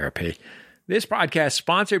Online Therapy. This podcast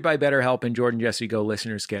sponsored by BetterHelp, and Jordan Jesse Go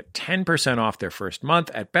listeners get 10% off their first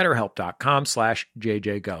month at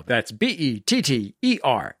BetterHelp.com/JJGo. That's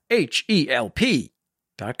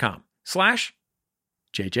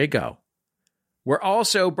BetterHelp.com/JJGo. We're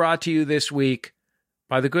also brought to you this week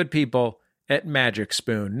by the good people at Magic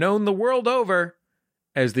Spoon, known the world over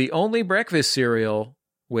as the only breakfast cereal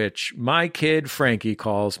which my kid Frankie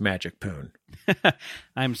calls Magic Poon.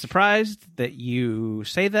 I'm surprised that you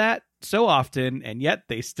say that so often, and yet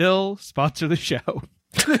they still sponsor the show.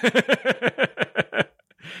 Good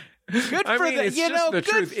for them. Good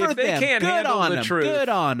truth. for if they them. Can't good handle on the them. truth, Good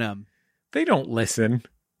on them. They don't listen.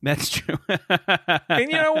 That's true. And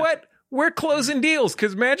you know what? We're closing deals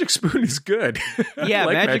because Magic Spoon is good. Yeah,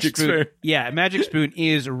 like Magic Spoon. Yeah, Magic Spoon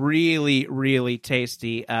is really, really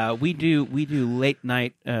tasty. We do late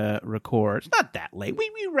night records. Not that late.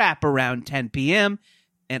 We wrap around 10 p.m.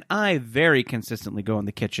 And I very consistently go in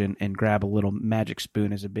the kitchen and grab a little Magic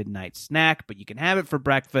Spoon as a midnight snack. But you can have it for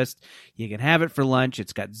breakfast. You can have it for lunch.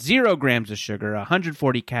 It's got 0 grams of sugar,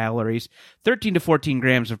 140 calories, 13 to 14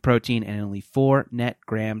 grams of protein, and only 4 net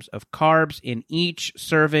grams of carbs in each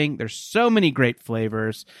serving. There's so many great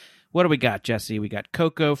flavors. What do we got, Jesse? We got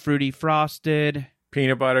cocoa, fruity, frosted.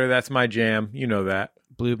 Peanut butter, that's my jam. You know that.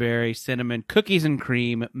 Blueberry, cinnamon, cookies and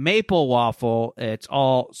cream, maple waffle. It's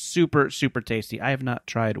all super, super tasty. I have not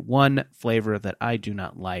tried one flavor that I do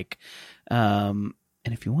not like. And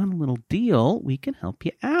if you want a little deal, we can help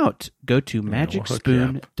you out. Go to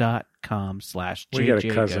magicspoon.com/JJGo. We got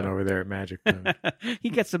a cousin over there at Magic Spoon.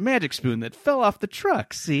 He gets a Magic Spoon that fell off the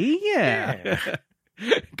truck. See? Yeah.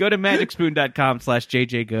 Go to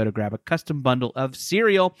magicspoon.com/JJGo to grab a custom bundle of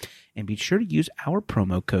cereal, and be sure to use our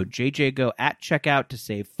promo code JJGO at checkout to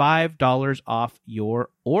save $5 off your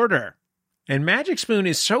order. And Magic Spoon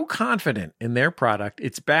is so confident in their product,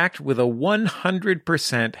 it's backed with a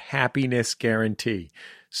 100% happiness guarantee.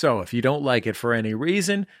 So if you don't like it for any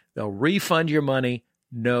reason, they'll refund your money,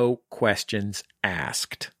 no questions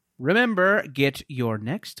asked. Remember, get your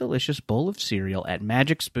next delicious bowl of cereal at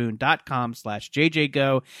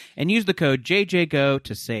magicspoon.com/JJGo and use the code JJGO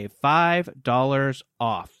to save $5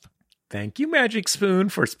 off. Thank you, Magic Spoon,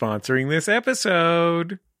 for sponsoring this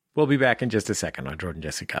episode. We'll be back in just a second on Jordan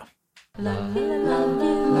Jesse Go. Love you, love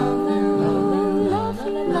you, love you, love you, love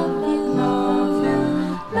you, love you,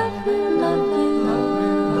 love you, love you, love you,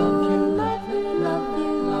 love you, love you, love you, love you,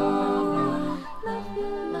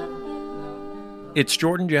 love you. It's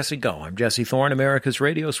Jordan Jesse Go. I'm Jesse Thorne, America's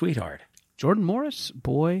radio sweetheart. Jordan Morris,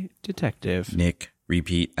 boy detective. Nick,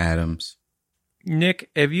 repeat Adams. Nick,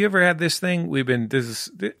 have you ever had this thing?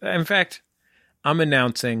 In fact, I'm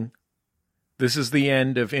announcing this is the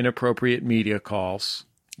end of inappropriate media calls.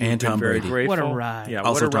 And Tom Brady. Grateful. What a ride. Yeah,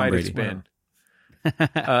 Also what a Tom ride Brady. it's been.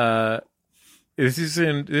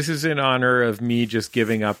 This is in honor of me just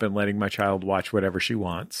giving up and letting my child watch whatever she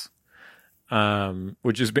wants,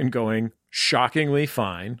 which has been going shockingly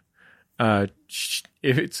fine. If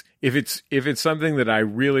it's something that I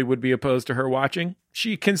really would be opposed to her watching,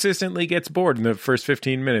 she consistently gets bored in the first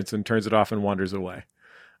 15 minutes and turns it off and wanders away.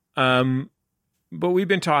 But we've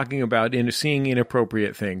been talking about seeing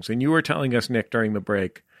inappropriate things, and you were telling us, Nick, during the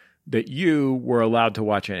break that you were allowed to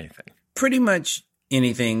watch anything. Pretty much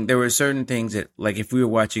anything. There were certain things that, like, if we were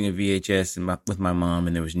watching a VHS with my mom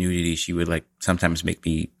and there was nudity, she would like sometimes make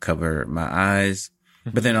me cover my eyes.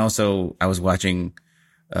 But then also I was watching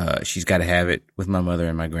She's Gotta Have It with my mother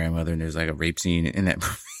and my grandmother, and there's like a rape scene in that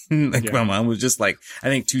movie. My mom was just like, I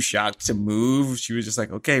think too shocked to move. She was just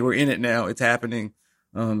like, okay, we're in it now. It's happening.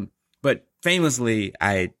 But famously,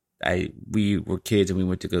 we were kids and we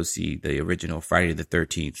went to go see the original Friday the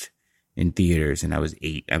 13th in theaters, and I was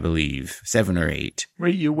 8, I believe, 7 or 8.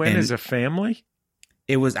 Wait, you went as a family?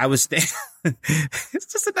 I was staying.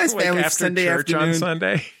 It's just a nice family after Sunday church afternoon. On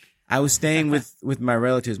Sunday. I was staying with my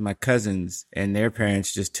relatives, my cousins, and their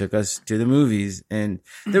parents just took us to the movies. And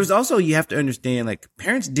there was also, you have to understand, like,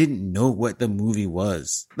 parents didn't know what the movie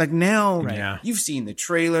was. Like now, You've seen the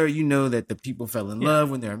trailer, you know that the people fell in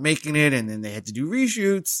love when they were making it, and then they had to do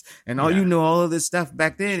reshoots, and all of this stuff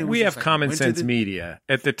back then. We have common sense media.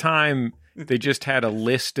 At the time, they just had a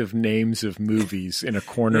list of names of movies in a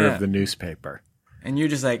corner of the newspaper. And you're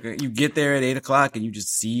just like, you get there at 8:00 and you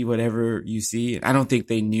just see whatever you see. I don't think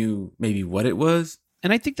they knew maybe what it was.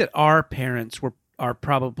 And I think that our parents were at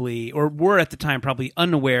the time probably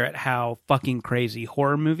unaware at how fucking crazy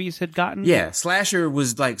horror movies had gotten. Yeah, slasher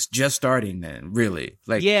was like just starting then, really.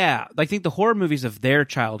 Like, yeah, I think the horror movies of their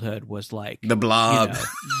childhood was like The Blob,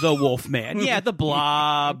 The Wolfman. Yeah, The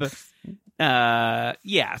Blob. So I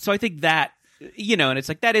think that. And it's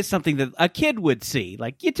like, that is something that a kid would see.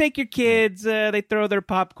 Like, you take your kids, they throw their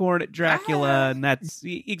popcorn at Dracula, and that's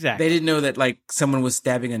exactly. They didn't know that, like, someone was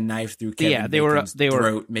stabbing a knife through Kevin Bacon's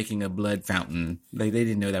throat, making a blood fountain. They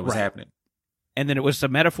didn't know that was happening. And then it was a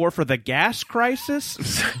metaphor for the gas crisis.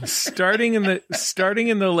 starting in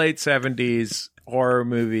the late 70s, horror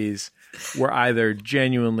movies were either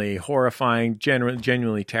genuinely horrifying,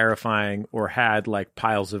 genuinely terrifying, or had like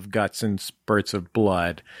piles of guts and spurts of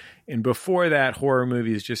blood. And before that, horror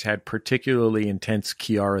movies just had particularly intense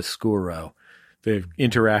chiaroscuro, the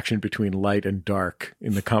interaction between light and dark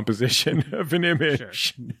in the composition of an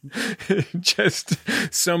image. Sure. Just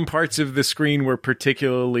some parts of the screen were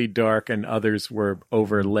particularly dark and others were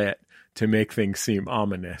overlit to make things seem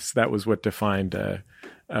ominous. That was what defined a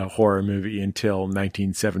horror movie until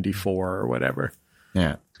 1974 or whatever.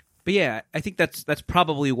 Yeah. But yeah, I think that's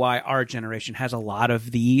probably why our generation has a lot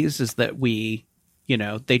of these, is that we...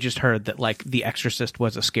 they just heard that, like, The Exorcist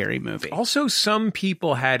was a scary movie. Also, some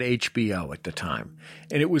people had HBO at the time,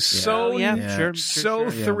 and it was so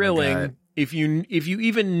thrilling if you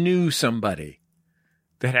even knew somebody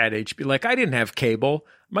that had HBO. Like, I didn't have cable.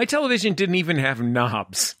 My television didn't even have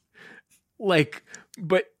knobs. Like,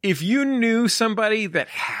 but if you knew somebody that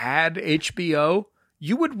had HBO,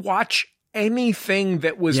 you would watch anything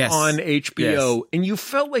that was on HBO, and you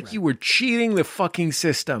felt like you were cheating the fucking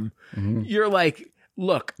system. Mm-hmm. You're like,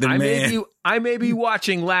 look, I may be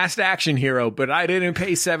watching Last Action Hero, but I didn't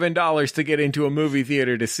pay $7 to get into a movie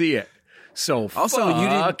theater to see it. So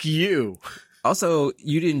also, you. Also,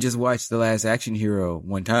 you didn't just watch The Last Action Hero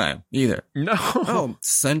one time either. No. Oh,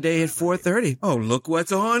 Sunday at 4:30. Oh, look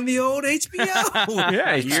what's on the old HBO.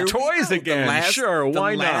 Yeah, it's toys again.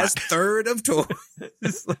 Why not? The last third of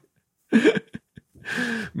toys.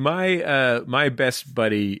 My best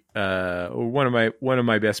buddy, one of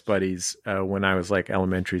my best buddies, when I was like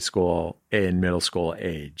elementary school and middle school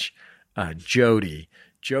age, Jody.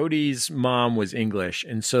 Jody's mom was English,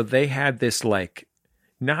 and so they had this, like,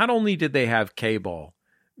 not only did they have cable,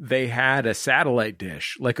 they had a satellite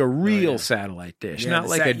dish, like a real satellite dish, not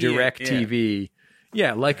like a direct TV.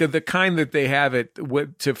 Yeah, like the kind that they have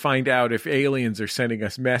to find out if aliens are sending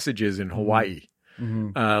us messages in Hawaii.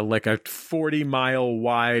 Mm-hmm. Like a 40-mile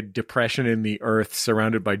wide depression in the earth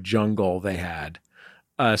surrounded by jungle they had.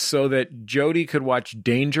 So that Jody could watch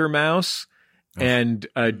Danger Mouse and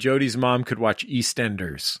Jody's mom could watch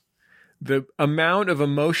EastEnders. The amount of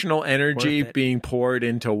emotional energy being poured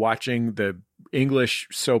into watching the English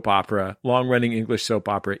soap opera, long-running English soap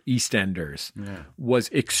opera, EastEnders, was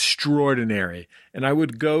extraordinary. And I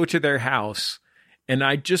would go to their house and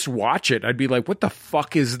I'd just watch it. I'd be like, what the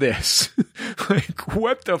fuck is this? Like,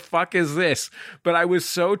 what the fuck is this? But I was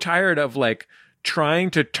so tired of, like,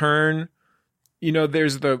 trying to turn,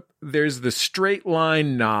 there's the straight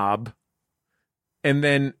line knob, and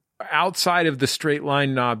then outside of the straight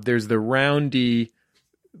line knob, there's the roundy,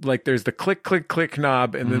 like there's the click, click, click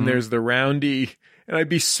knob, and then there's the roundy. And I'd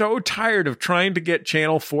be so tired of trying to get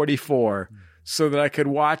channel 44 so that I could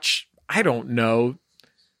watch, I don't know,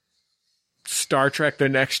 Star Trek The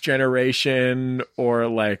Next Generation or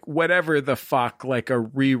like whatever the fuck, like a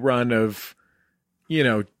rerun of, you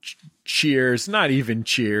know, Cheers, not even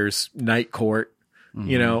Cheers, Night Court,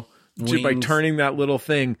 you know, just by turning that little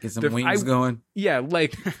thing. Get some wings going. Yeah,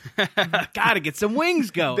 like gotta get some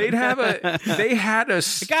wings going. they had a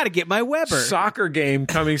I gotta get my Weber soccer game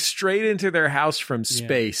coming straight into their house from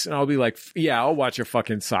space, and I'll be like, yeah, I'll watch a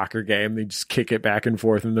fucking soccer game. They just kick it back and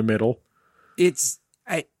forth in the middle.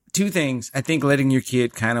 Two things. I think letting your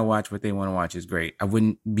kid kind of watch what they want to watch is great. I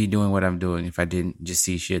wouldn't be doing what I'm doing if I didn't just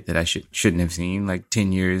see shit that I shouldn't have seen, like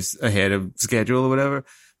 10 years ahead of schedule or whatever.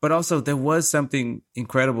 But also there was something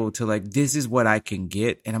incredible to like, this is what I can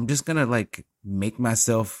get. And I'm just going to like make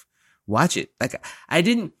myself watch it. Like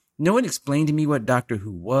no one explained to me what Doctor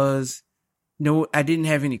Who was. No, I didn't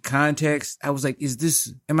have any context. I was like, is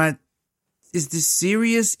this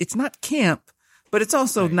serious? It's not camp, but it's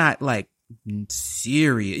also not like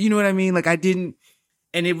serious. You know what I mean? Like and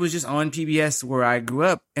it was just on PBS where I grew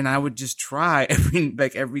up, and I would just try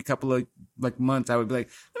every couple of like months. I would be like,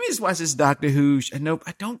 let me just watch this Doctor Who. Nope,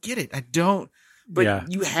 I don't get it. I don't. But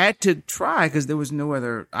you had to try because there was no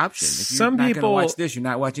other option. If you're not going to watch this, you're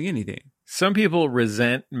not watching anything. Some people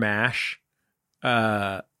resent MASH,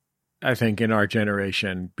 I think, in our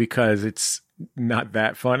generation because it's not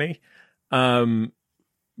that funny.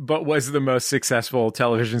 But was the most successful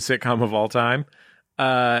television sitcom of all time.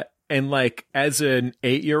 And like as an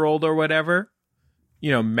 8-year-old or whatever, you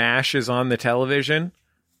know, MASH is on the television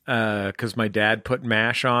because my dad put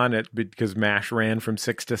MASH on it because MASH ran from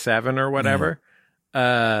 6 to 7 or whatever.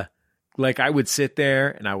 Like I would sit there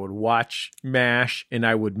and I would watch MASH and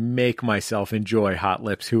I would make myself enjoy Hot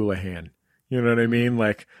Lips Houlihan. You know what I mean?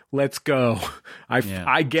 Like, let's go.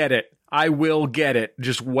 I get it. I will get it,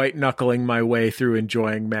 just white knuckling my way through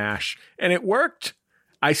enjoying MASH. And it worked.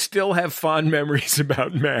 I still have fond memories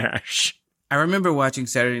about MASH. I remember watching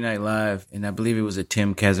Saturday Night Live, and I believe it was a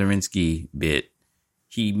Tim Kazurinsky bit.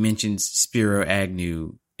 He mentions Spiro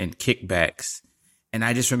Agnew and kickbacks. And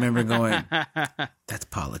I just remember going, that's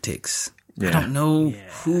politics. Yeah. I don't know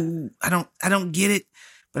who, I don't get it.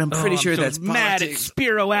 But I'm pretty sure that's mad politics. at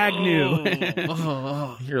Spiro Agnew.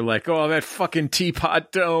 You're like, oh, that fucking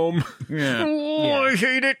teapot dome. Yeah. I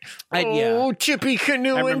hate it. Chippy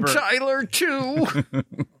Canoe and Tyler too.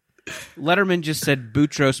 Letterman just said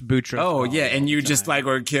Boutros. Oh yeah, and you just like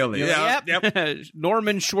were killing. Yep.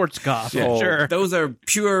 Norman Schwarzkopf. Yeah. Sure. Those are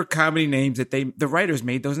pure comedy names that the writers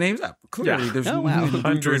made those names up. Clearly, there's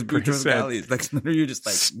Boutros Valleys. Like you're just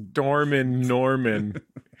like Storm and Norman.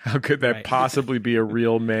 How could that possibly be a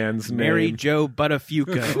real man's name? Mary Jo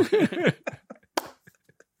Buttafuoco.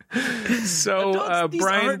 So, adults, these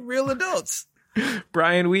Brian, aren't real adults.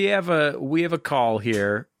 Brian, we have a call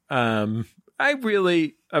here. I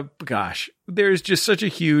really, there's just such a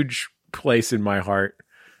huge place in my heart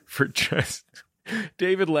for just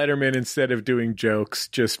David Letterman, instead of doing jokes,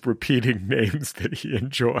 just repeating names that he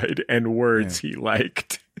enjoyed and words he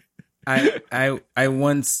liked. I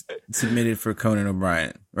once submitted for Conan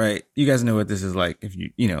O'Brien, right? You guys know what this is like. If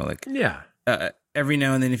every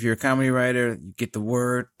now and then, if you're a comedy writer, you get the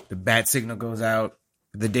word, the bat signal goes out.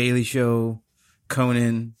 The Daily Show,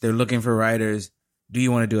 Conan, they're looking for writers. Do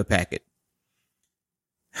you want to do a packet?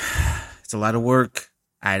 It's a lot of work.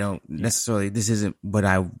 I don't necessarily, this isn't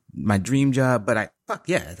my dream job, but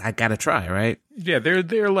I gotta try, right? Yeah,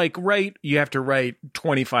 they're like, you have to write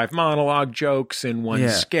 25 monologue jokes in one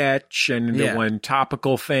sketch and one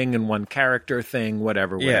topical thing and one character thing,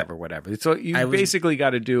 whatever. So you basically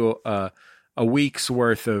got to do a week's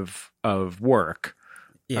worth of work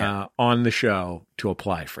on the show to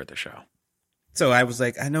apply for the show. So I was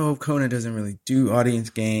like, I know Conan doesn't really do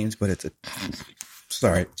audience games, but it's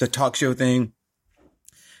a talk show thing.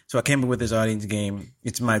 So I came up with this audience game.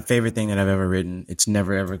 It's my favorite thing that I've ever written. It's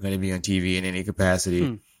never, ever going to be on TV in any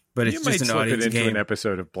capacity. But it's just an audience game. An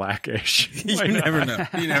episode of Blackish. You never know.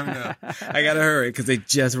 I got to hurry because they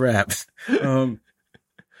just wrapped.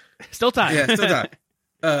 Still time. Yeah, still time.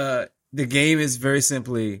 The game is very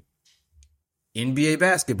simply NBA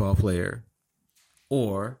basketball player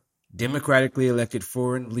or democratically elected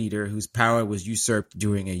foreign leader whose power was usurped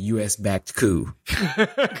during a U.S.-backed coup.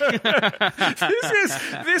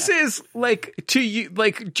 This is like to you,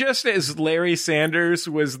 like just as Larry Sanders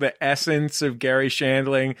was the essence of Gary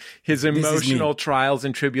Shandling, his emotional trials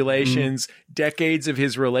and tribulations, decades of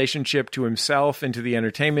his relationship to himself and to the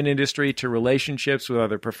entertainment industry, to relationships with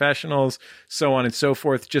other professionals, so on and so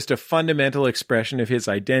forth. Just a fundamental expression of his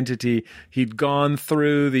identity. He'd gone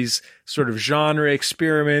through these sort of genre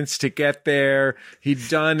experiments to get there. He'd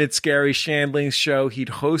done It's Gary Shandling's show. He'd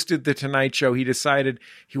hosted The Tonight Show. He decided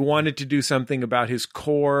he wanted to do something about his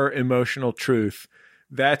core emotional truth.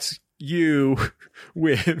 That's you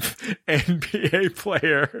with NBA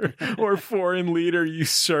player or foreign leader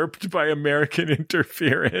usurped by American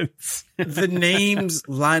interference. The names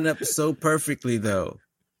line up so perfectly, though.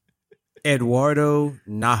 Eduardo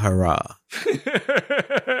Nahara.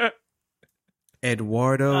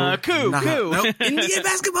 Eduardo Coup. Nope. NBA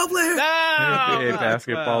basketball player. NBA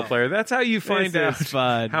basketball player. That's how you find out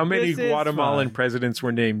how many Guatemalan presidents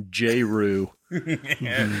were named J. Rue.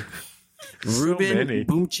 Ruben many.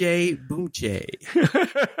 Boomche.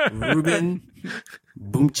 Ruben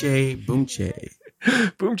Boomche.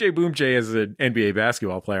 Boomche is an NBA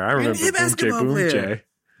basketball player. I remember Boomche.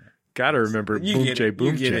 Gotta remember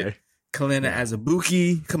Boomche. Kalena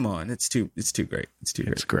Azubuike. Come on, it's too great.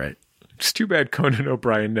 It's great. It's too bad Conan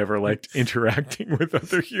O'Brien never liked interacting with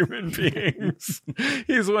other human beings.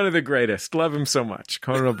 He's one of the greatest. Love him so much.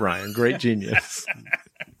 Conan O'Brien, great genius.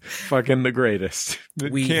 Fucking the greatest.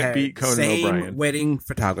 We can't beat Conan O'Brien. Wedding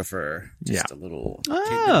photographer. Just a little.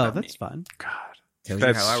 Oh, that's fun. God. Tell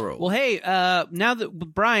you how I roll. Well, hey, now that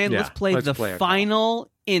Brian, let's play the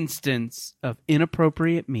final instance of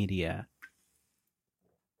inappropriate media.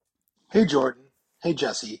 Hey, Jordan. Hey,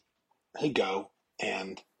 Jesse. Hey, Go.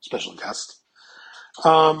 And special guest.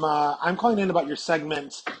 I'm calling in about your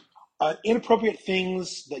segment, inappropriate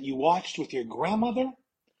things that you watched with your grandmother.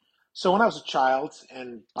 So when I was a child,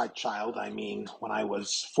 and by child I mean when I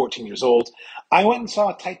was 14 years old, I went and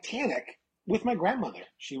saw Titanic with my grandmother.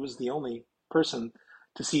 She was the only person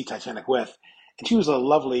to see Titanic with. And she was a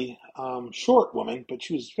lovely, short woman, but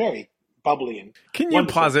she was very bubbly and Can you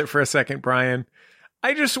wonderful. pause it for a second, Brian?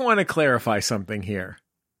 I just want to clarify something here.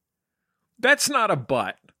 That's not a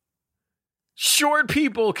but. Short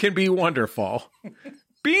people can be wonderful.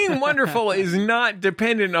 Being wonderful is not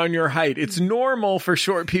dependent on your height. It's normal for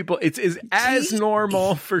short people. It's as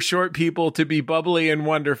normal for short people to be bubbly and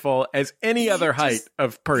wonderful as any other height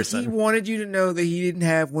of person. He wanted you to know that he didn't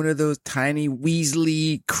have one of those tiny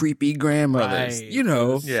Weasley creepy grandmothers. Right. You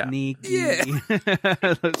know. Yeah. Sneaky,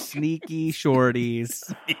 those sneaky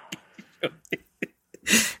shorties.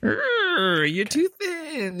 You're too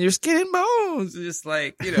thin. Your skin and bones. Just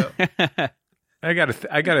like, you know. I got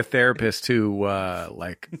a therapist who,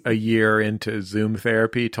 like a year into Zoom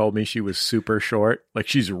therapy, told me she was super short. Like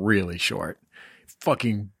she's really short.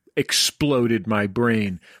 Fucking exploded my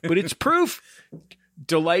brain. But it's proof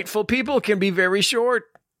delightful people can be very short.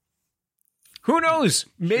 Who knows?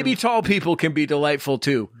 Maybe tall people can be delightful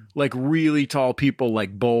too. Like really tall people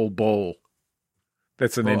like Bol.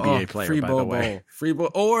 That's an NBA player, by the way. Free Bol.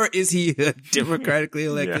 Or is he a democratically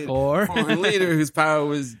elected foreign leader whose power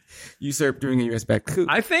was usurped during a U.S. backed coup?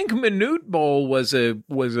 I think Manute Bol was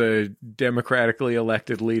a democratically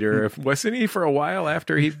elected leader, wasn't he? For a while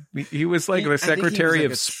after he was like the secretary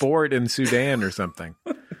of sport in Sudan or something.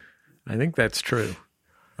 I think that's true.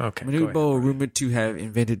 Okay, Manute Bol rumored to have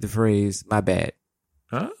invented the phrase "my bad."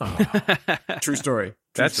 Oh, True story.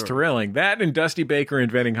 That's thrilling. That and Dusty Baker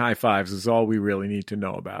inventing high fives is all we really need to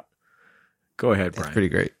know about. Go ahead, Brian. That's pretty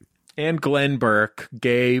great. And Glenn Burke,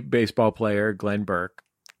 gay baseball player Glenn Burke.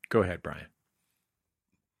 Go ahead, Brian.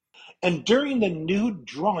 And during the nude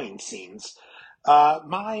drawing scenes,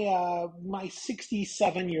 my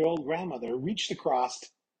 67-year-old grandmother reached across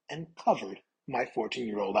and covered my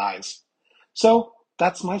 14-year-old eyes. So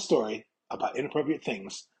that's my story about inappropriate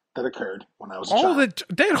things that occurred when I was a child.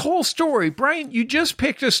 That whole story, Brian, you just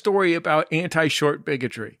picked a story about anti-short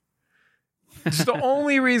bigotry. It's the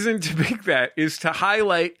only reason to pick that is to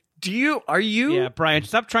highlight, Yeah, Brian,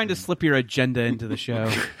 stop trying to slip your agenda into the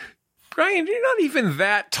show. Brian, you're not even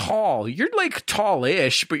that tall. You're like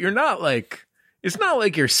tall-ish, but you're not like, it's not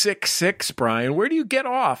like you're 6'6", Brian. Where do you get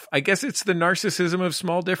off? I guess it's the narcissism of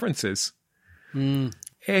small differences.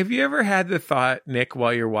 Hey, have you ever had the thought, Nick,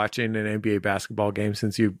 while you're watching an NBA basketball game,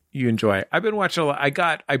 since you enjoy it? I've been watching a lot.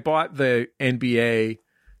 I bought the NBA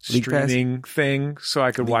streaming thing so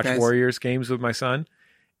I could watch Warriors games with my son.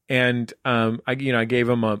 And I gave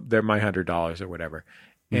him my $100 or whatever.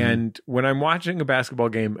 And when I'm watching a basketball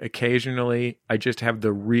game, occasionally I just have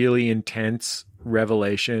the really intense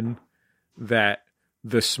revelation that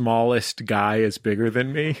the smallest guy is bigger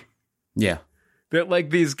than me. Yeah. That like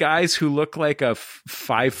these guys who look like a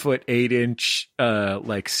 5'8"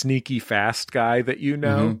 like sneaky fast guy that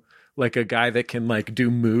like a guy that can like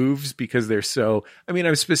do moves because they're so. I mean,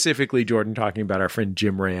 I'm specifically Jordan talking about our friend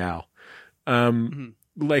Jim Real,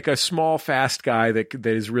 like a small fast guy that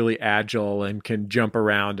is really agile and can jump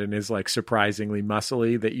around and is like surprisingly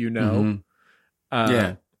muscly. That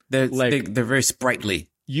yeah, they're very sprightly.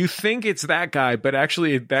 You think it's that guy, but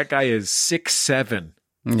actually that guy is 6'7".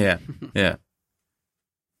 Yeah, yeah.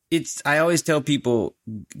 I always tell people,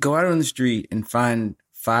 go out on the street and find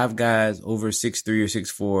 5 guys over 6'3" or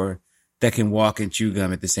 6'4" that can walk and chew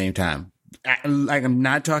gum at the same time. Like, I'm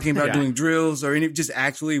not talking about doing drills or just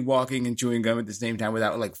actually walking and chewing gum at the same time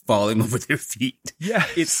without like falling over their feet. Yeah,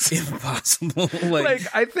 it's impossible.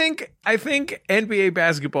 I think NBA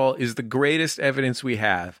basketball is the greatest evidence we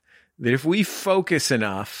have that if we focus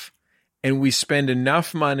enough and we spend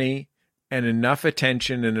enough money and enough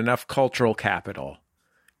attention and enough cultural capital,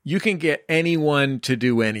 you can get anyone to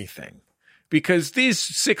do anything, because these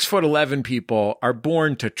 6'11" people are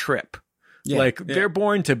born to trip. They're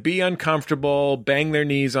born to be uncomfortable, bang their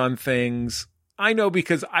knees on things. I know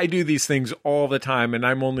because I do these things all the time and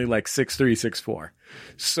I'm only like 6'3", 6'4".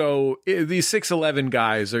 So these 6'11"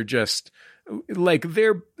 guys are just like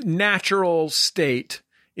their natural state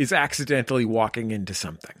is accidentally walking into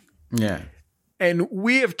something. Yeah. And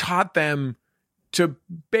we have taught them to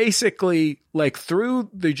basically, like, through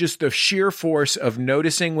the sheer force of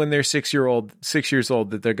noticing when they're 6 years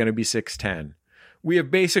old that they're going to be 6'10", we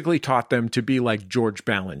have basically taught them to be like George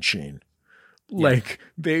Balanchine. Yeah. Like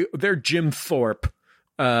they're Jim Thorpe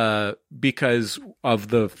because of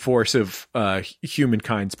the force of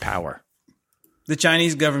humankind's power. The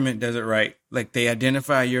Chinese government does it right. Like, they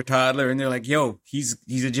identify your toddler and they're like, yo, he's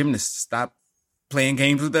a gymnast. Stop playing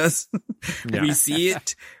games with us. Yeah. We see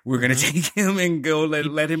it. We're going to take him and go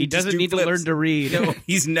let him. He doesn't need flips. To learn to read. No,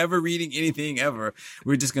 he's never reading anything ever.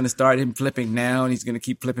 We're just going to start him flipping now, and he's going to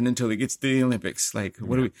keep flipping until he gets to the Olympics. Like,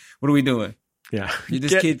 what are we doing? Yeah.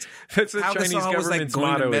 Kids. That's the Chinese government's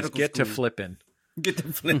motto is get to flipping. Get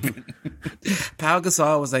to flipping. Pau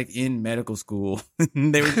Gasol was like in medical school.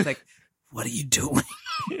 They were just like, what are you doing?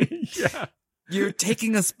 Yeah. You're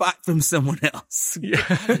taking a spot from someone else.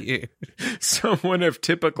 Yeah. Someone of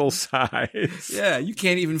typical size. Yeah, you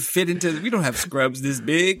can't even fit into... We don't have scrubs this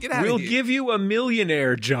big. Get out We'll of here. give you a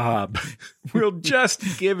millionaire job. We'll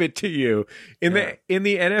just give it to you. In the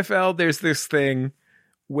NFL, there's this thing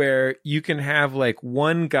where you can have like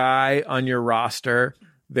one guy on your roster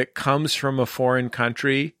that comes from a foreign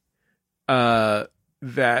country that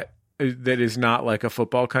is not like a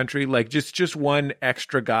football country. Like just one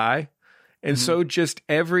extra guy. And so just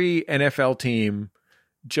every NFL team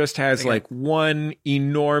just has like one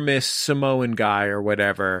enormous Samoan guy or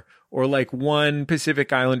whatever, or like one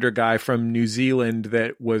Pacific Islander guy from New Zealand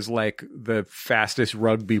that was like the fastest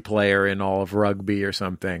rugby player in all of rugby or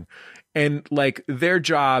something. And like their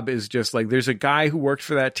job is just like, there's a guy who worked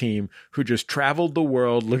for that team who just traveled the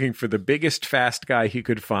world looking for the biggest fast guy he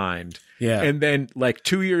could find. Yeah. And then like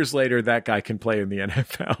 2 years later, that guy can play in the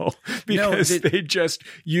NFL because they just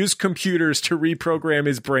use computers to reprogram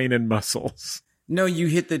his brain and muscles. No, you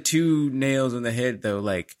hit the 2 nails on the head though.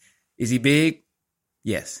 Like, is he big?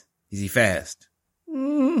 Yes. Is he fast?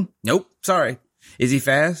 Nope. Sorry. Is he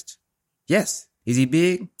fast? Yes. Is he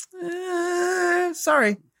big?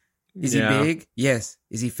 Sorry. Is he big? Yes.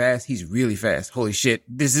 Is he fast? He's really fast. Holy shit.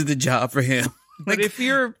 This is the job for him. But if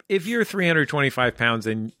you're 325 pounds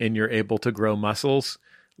and you're able to grow muscles,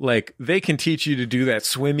 like they can teach you to do that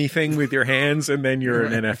swimmy thing with your hands, and then you're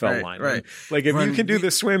an NFL lineman. Right. Like if you can do the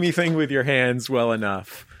swimmy thing with your hands well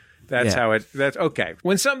enough, that's okay.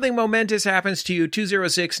 When something momentous happens to you,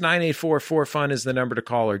 206-984-4FUN is the number to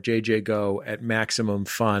call, or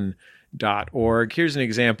jjgo@maximumfun.org. Here's an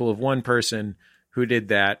example of one person who did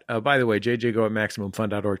that. By the way,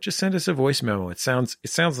 jjgo@maximumfun.org. Just send us a voice memo. It sounds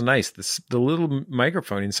nice. The little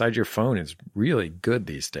microphone inside your phone is really good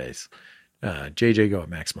these days.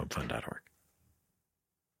 jjgo@maximumfun.org.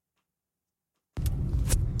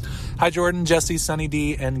 Hi, Jordan, Jesse, Sunny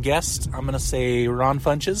D, and guest. I'm going to say Ron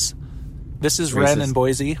Funches. This is Racist. Ren in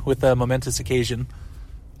Boise with a momentous occasion.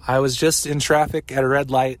 I was just in traffic at a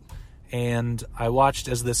red light, and I watched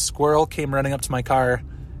as this squirrel came running up to my car.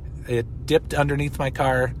 It dipped underneath my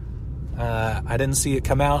car. I didn't see it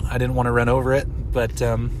come out. I didn't want to run over it, but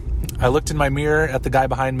I looked in my mirror at the guy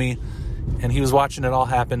behind me, and he was watching it all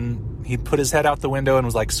happen. He put his head out the window and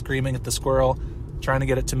was like screaming at the squirrel, trying to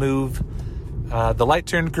get it to move. The light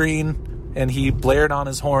turned green, and he blared on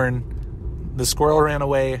his horn. The squirrel ran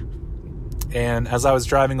away, And as I was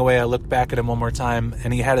driving away, I looked back at him one more time,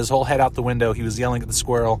 and he had his whole head out the window. He was yelling at the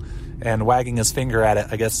squirrel and wagging his finger at it,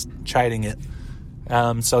 I guess chiding it.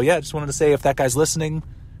 So yeah, just wanted to say, if that guy's listening,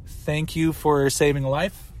 thank you for saving a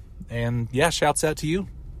life. And yeah, shouts out to you.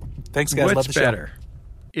 Thanks, guys. Love the show. Better?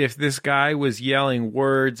 If this guy was yelling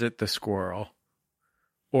words at the squirrel,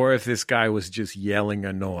 or if this guy was just yelling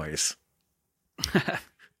a noise.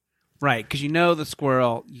 Right, because the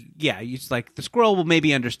squirrel, the squirrel will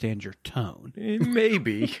maybe understand your tone.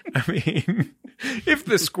 Maybe. I mean, if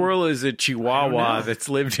the squirrel is a chihuahua that's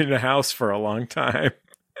lived in a house for a long time.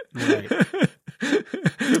 Right.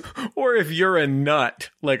 Or if you're a nut,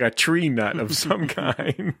 like a tree nut of some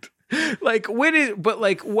kind.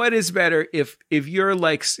 What is better if you're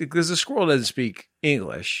like, because the squirrel doesn't speak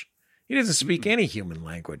English. He doesn't speak any human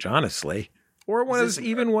language, honestly. Or one of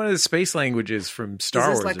the space languages from Star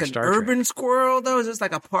Wars. Is this like or an Star Trek. urban squirrel, though? Is this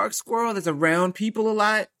like a park squirrel that's around people a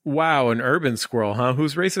lot? Wow, an urban squirrel, huh?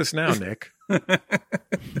 Who's racist now, Nick?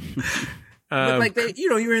 But like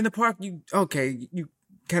you're in the park. You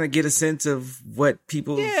kind of get a sense of what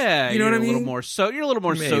people. Yeah, you know what I mean. You're a little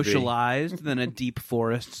more Maybe. socialized than a deep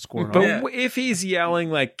forest squirrel. But if he's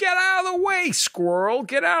yelling like, "Get out of the way, squirrel!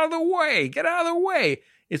 Get out of the way! Get out of the way!"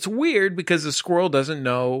 It's weird because the squirrel doesn't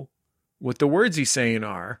know what the words he's saying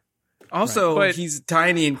are. Also, But- he's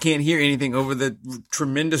tiny and can't hear anything over the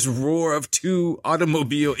tremendous roar of two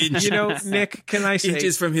automobile engines. Nick, can I say,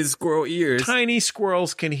 inches from his squirrel ears. tiny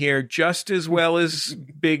squirrels can hear just as well as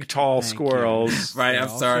big, tall Thank squirrels. Right, They're I'm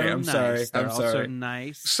sorry. also I'm nice. sorry. They're I'm also sorry.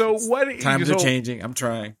 nice. So what? Times so are changing. I'm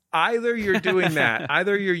trying. Either you're doing that.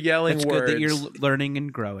 Either you're yelling It's words. good that you're learning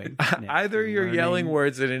and growing. Nick. Either you're yelling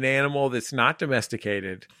words at an animal that's not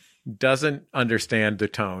domesticated, doesn't understand the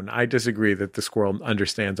tone. I disagree that the squirrel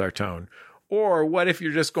understands our tone. Or what if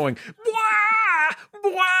you're just going, blah,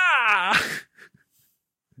 blah?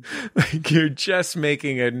 Like you're just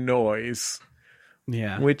making a noise.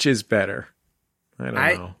 Yeah. Which is better? I don't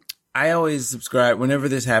know. I always subscribe whenever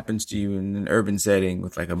this happens to you in an urban setting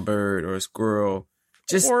with like a bird or a squirrel.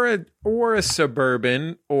 Or a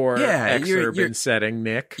suburban or ex-urban setting,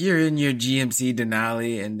 Nick. You're in your GMC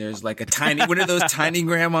Denali and there's like a tiny one of those tiny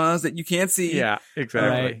grandmas that you can't see. Yeah, exactly.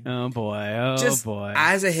 Right. Oh boy. Just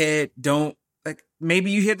eyes ahead. Don't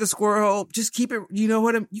maybe you hit the squirrel. Just keep it. You know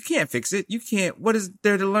what? You can't fix it. You can't. What is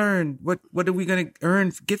there to learn? What are we going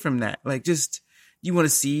to get from that? Like, just, you want to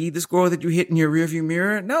see the squirrel that you hit in your rearview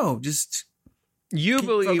mirror? No, just. You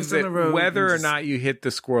believe that whether or not you hit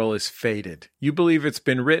the squirrel is fated. You believe it's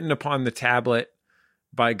been written upon the tablet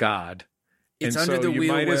by God. It's and under so the you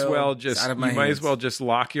wheel might as well well just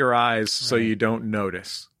lock your eyes so you don't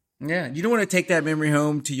notice. Yeah, you don't want to take that memory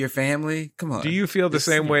home to your family. Come on. Do you feel the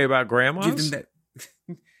same way about grandmas? Give them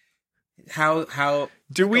that. How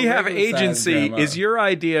do we have agency? grandma. Is your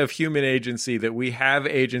idea of human agency that we have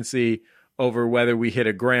agency over whether we hit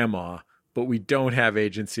a grandma, but we don't have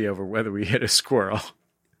agency over whether we hit a squirrel?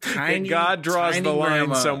 And God draws the line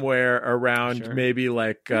grandma. somewhere around maybe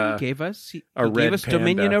like He gave us red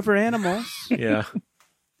dominion panda. over animals. Yeah.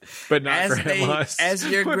 But not grandmas. As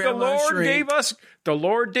your but grandma the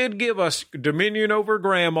Lord did give us dominion over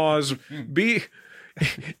grandmas.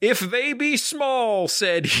 If they be small,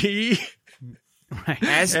 said he, Right.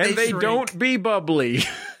 and they don't be bubbly.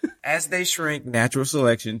 As they shrink, natural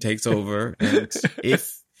selection takes over. And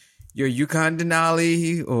if your Yukon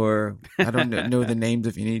Denali, or I don't know the names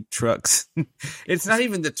of any trucks. It's not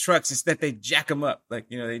even the trucks. It's that they jack them up. Like,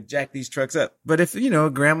 they jack these trucks up. But if, a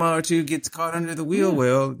grandma or two gets caught under the wheel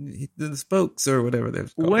well, hit the spokes or whatever they're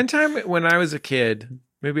called. One time when I was a kid,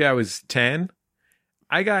 maybe I was 10,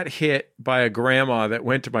 I got hit by a grandma that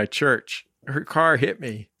went to my church. Her car hit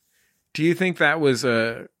me. Do you think that was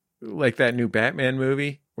like that new Batman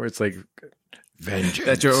movie where it's like, vengeance?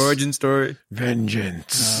 That's your origin story?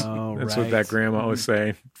 Vengeance. Oh, That's right. what that grandma was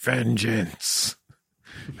saying. Vengeance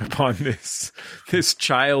upon this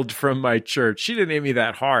child from my church. She didn't hit me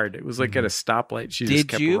that hard. It was like at a stoplight. She just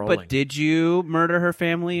kept rolling. But did you murder her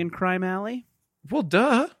family in Crime Alley? Well,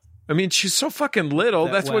 duh. I mean, she's so fucking little.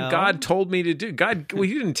 That's what God told me to do. God, he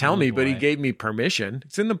didn't tell me, but he gave me permission.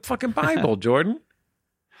 It's in the fucking Bible, Jordan.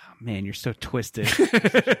 Oh, man, you're so twisted,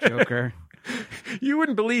 Joker. You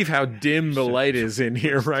wouldn't believe how dim the light is in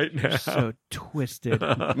here right now. So twisted.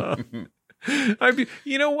 You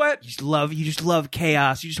know what? You just love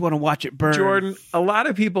chaos. You just want to watch it burn. Jordan, a lot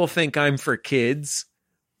of people think I'm for kids,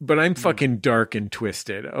 but I'm fucking dark and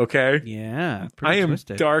twisted, okay? Yeah, I am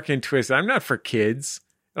twisted. dark and twisted. I'm not for kids.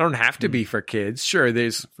 I don't have to be for kids. Sure,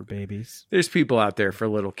 there's For babies. There's people out there for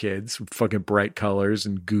little kids with fucking bright colors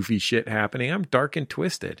and goofy shit happening. I'm dark and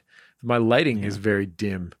twisted. My lighting is very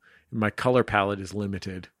dim. My color palette is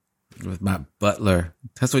limited. With my butler.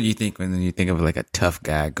 That's what you think when you think of like a tough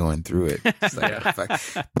guy going through it. It's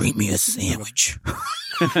like, bring me a sandwich.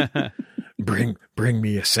 Bring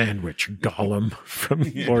me a sandwich, Gollum from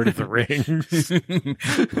Lord of the Rings.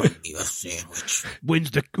 Bring me a sandwich. When's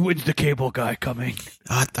the cable guy coming?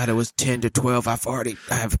 I thought it was 10 to 12. I have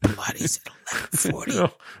Pilates at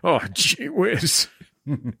 11:40. Oh, gee whiz.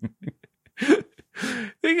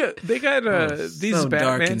 They got these so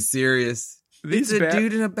Batman, dark and serious. These It's a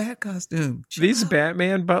dude in a bat costume. These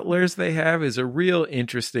Batman butlers they have is a real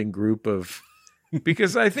interesting group of,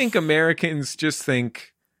 because I think Americans just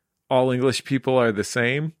think all English people are the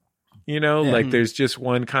same. You know, like there's just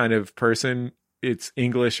one kind of person. It's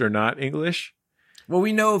English or not English. Well,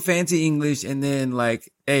 we know fancy English and then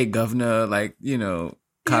like, hey, governor, like, you know,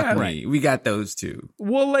 Cockney. Yeah, right. We got those two.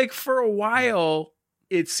 Well, like for a while,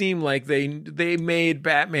 it seemed like they made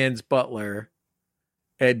Batman's butler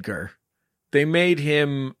Edgar. They made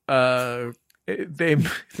him they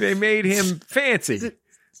made him fancy,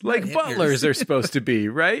 like butlers are supposed to be,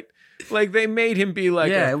 right? Like they made him be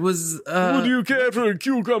like, it was. Would you care for a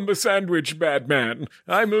cucumber sandwich, Batman?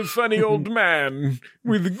 I'm a funny old man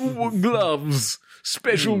with gloves,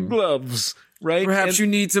 special gloves, right? Perhaps you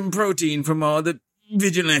need some protein from all the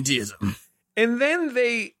vigilantism. And then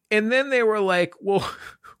they were like, well,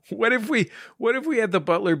 what if we had the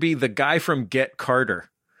butler be the guy from Get Carter?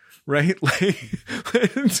 Right? Like,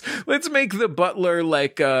 let's make the butler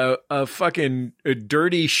like a fucking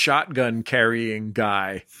dirty shotgun carrying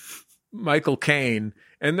guy, Michael Caine.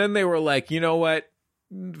 And then they were like, you know what?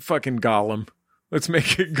 Fucking Gollum. Let's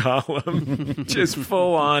make it Gollum. Just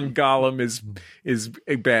full on Gollum is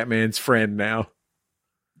Batman's friend now.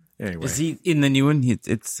 Anyway. Is he in the new one?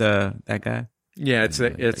 It's that guy? Yeah, it's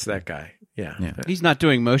that guy. Yeah. He's not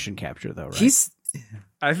doing motion capture though, right?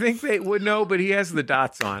 I think they would know, but he has the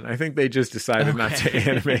dots on. I think they just decided not to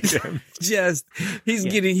animate him.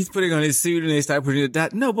 He's putting on his suit and they start putting the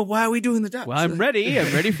dot. No, but why are we doing the dots? Well, I'm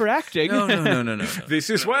ready for acting. No.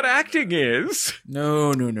 This is what acting is.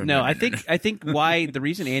 No. I think why the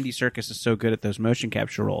reason Andy Serkis is so good at those motion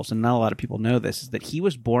capture roles, and not a lot of people know this, is that he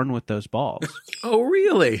was born with those balls. Oh,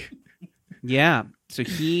 really? Yeah. So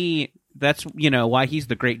that's why he's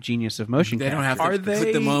the great genius of motion capture. They don't have to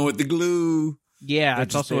put them on with the glue. Yeah,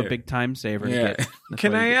 it's also a big time saver. Yeah. To get.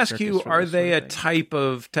 Can I ask you, are they a type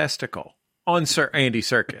of testicle on Andy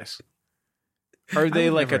Serkis? Are they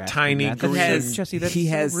like a tiny green? Jesse, that's he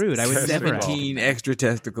has so rude. I would 17 extra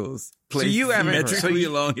testicles placed symmetrically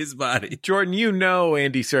along his body. Jordan, you know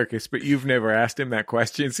Andy Serkis, but you've never asked him that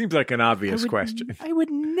question. It seems like an obvious question. I would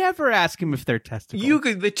never ask him if they're testicles.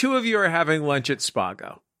 The two of you are having lunch at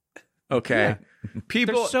Spago. Okay. Yeah.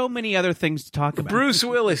 There's so many other things to talk about. Bruce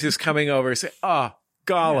Willis is coming over and saying,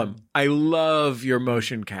 Gollum, I love your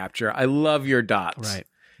motion capture. I love your dots. Right.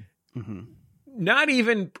 Mm-hmm. Not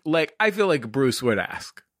even like, I feel like Bruce would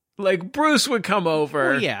ask. Like Bruce would come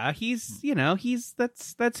over. Well, yeah,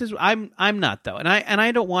 that's his. I'm not though, and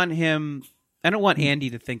I don't want him. I don't want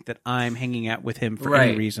Andy to think that I'm hanging out with him for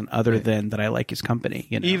any reason other than that I like his company.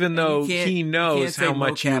 You know? Even though he knows how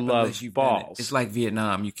much you love balls. It's like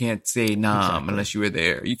Vietnam. You can't say Nam unless you were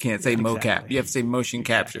there. You can't say mocap. You have to say motion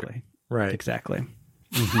capture. Right. Exactly.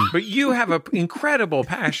 Mm-hmm. But you have an incredible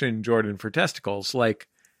passion, Jordan, for testicles, like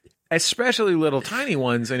especially little tiny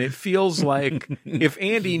ones. And it feels like if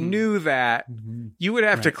Andy knew that, you would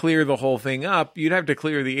have to clear the whole thing up. You'd have to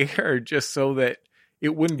clear the air just so that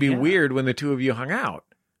it wouldn't be weird when the two of you hung out.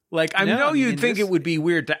 Like, I know you'd think it would be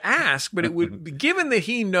weird to ask, but it would, given that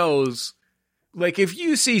he knows, like, if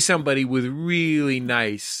you see somebody with really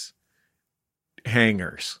nice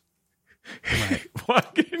hangers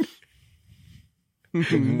walking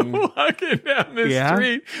down the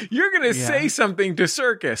street, you're going to say something to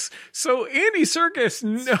Serkis. So Andy Serkis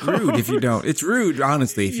knows. It's rude if you don't. It's rude,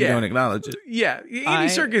 honestly, if you don't acknowledge it. Yeah.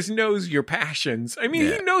 Andy Serkis knows your passions. I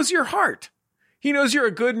mean, he knows your heart. He knows you're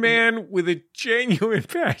a good man with a genuine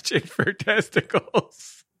passion for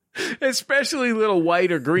testicles, especially little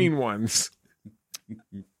white or green ones.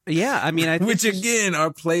 Yeah, I mean, which again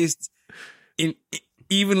are placed in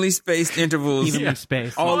evenly spaced intervals. Evenly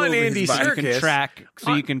spaced. All on Andy Serkis.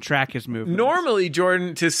 You can track his movements. Normally,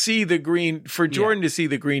 Jordan, to see the green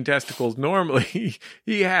testicles, normally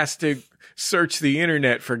he has to search the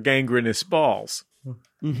internet for gangrenous balls.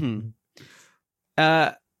 Mm-hmm.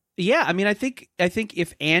 Yeah, I mean, I think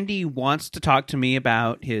if Andy wants to talk to me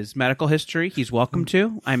about his medical history, he's welcome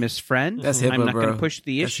to. I'm his friend. That's HIPAA, I'm not going to push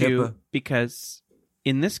the issue because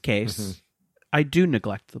in this case, I do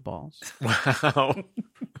neglect the balls. Wow.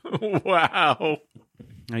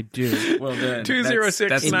 I do. Well, then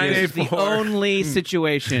 206-984. The only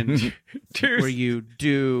situation where you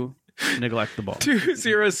do neglect the ball.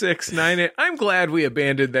 20698. I'm glad we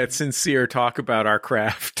abandoned that sincere talk about our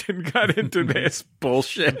craft and got into this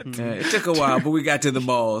bullshit. It took a while, but we got to the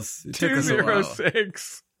balls. It took us a while.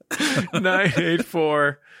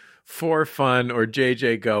 206-984 for fun or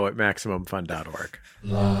jjgo at MaximumFun.org.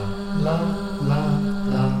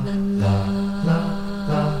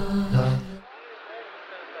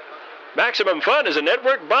 Maximum Fun is a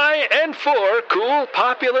network by and for cool,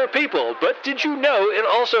 popular people. But did you know it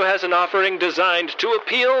also has an offering designed to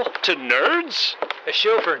appeal to nerds? A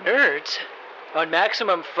show for nerds? On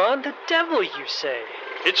Maximum Fun? The devil, you say?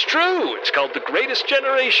 It's true. It's called The Greatest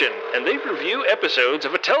Generation, and they review episodes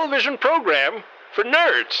of a television program for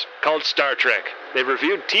nerds called Star Trek. They've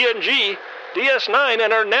reviewed TNG, DS9,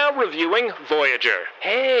 and are now reviewing Voyager.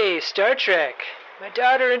 Hey, Star Trek. My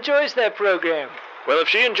daughter enjoys that program. Well, if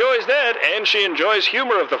she enjoys that, and she enjoys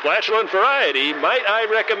humor of the flatulent variety, might I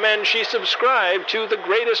recommend she subscribe to The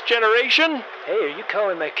Greatest Generation? Hey, are you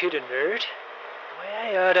calling my kid a nerd?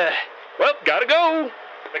 Why, I oughta... Well, gotta go.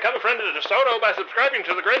 Become a friend of the DeSoto by subscribing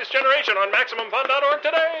to The Greatest Generation on MaximumFun.org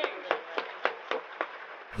today.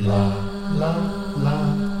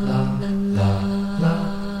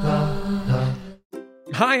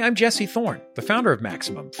 Hi, I'm Jesse Thorne, the founder of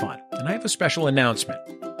Maximum Fun, and I have a special announcement.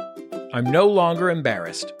 I'm no longer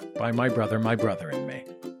embarrassed by my brother, and me.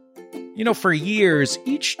 You know, for years,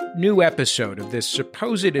 each new episode of this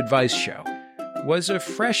supposed advice show was a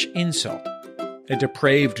fresh insult, a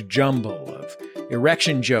depraved jumble of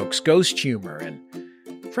erection jokes, ghost humor, and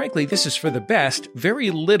frankly, this is for the best,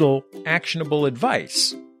 very little actionable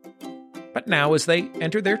advice. But now, as they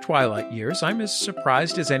enter their twilight years, I'm as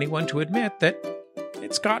surprised as anyone to admit that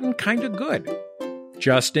it's gotten kind of good.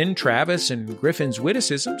 Justin, Travis, and Griffin's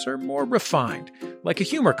witticisms are more refined, like a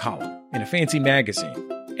humor column in a fancy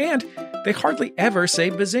magazine. And they hardly ever say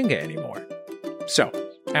bazinga anymore. So,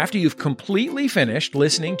 after you've completely finished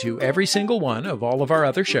listening to every single one of all of our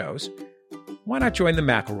other shows, why not join the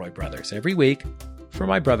McElroy brothers every week for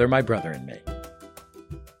my brother, and me?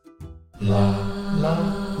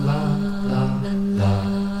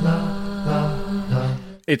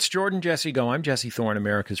 It's Jordan Jesse Go. I'm Jesse Thorne,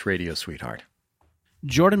 America's radio sweetheart.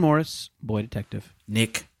 Jordan Morris, boy detective.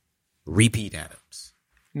 Nick, Repeat Adams.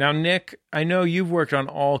 Now, Nick, I know you've worked on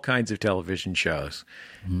all kinds of television shows,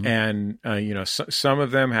 and some of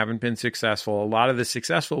them haven't been successful. A lot of the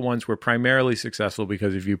successful ones were primarily successful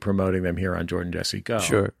because of you promoting them here on Jordan Jesse Go.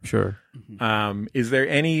 Sure. Are there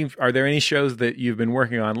any shows that you've been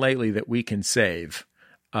working on lately that we can save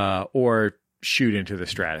or shoot into the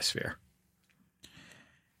stratosphere?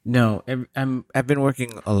 No, I've been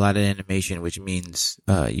working a lot of animation, which means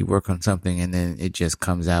you work on something and then it just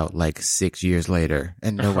comes out like 6 years later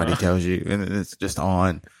and nobody tells you, and it's just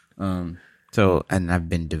on. And I've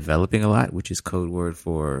been developing a lot, which is code word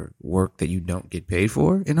for work that you don't get paid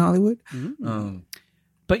for in Hollywood.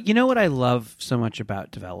 But you know what I love so much about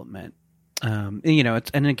development?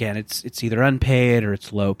 It's either unpaid or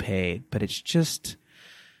it's low paid, but it's just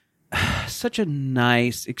such a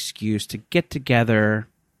nice excuse to get together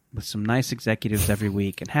with some nice executives every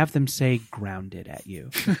week and have them say grounded at you.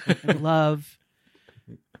 I love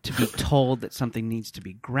to be told that something needs to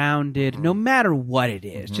be grounded, no matter what it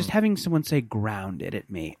is. Just having someone say grounded at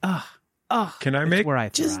me. Can I make where I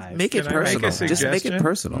Just thrive. make it personal. Just make it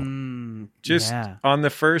personal. On the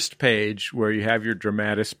first page where you have your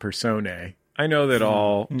dramatis personae, I know that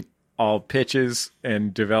all pitches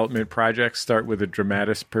and development projects start with a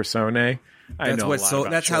dramatis personae.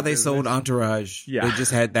 That's how they sold Entourage. Yeah. They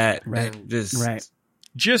just had that. Right. And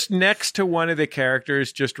just next to one of the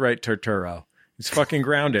characters, just write Torturo. It's fucking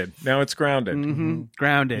grounded. Now it's grounded.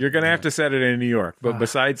 Grounded. You're going to have to set it in New York. But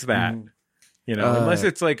besides that, unless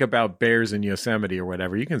it's like about bears in Yosemite or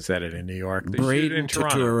whatever, you can set it in New York. They shoot it in Braden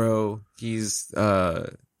Toronto. Turturro, he's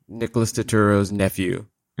Nicholas Turturro's nephew.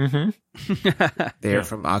 They're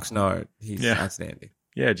from Oxnard. He's outstanding.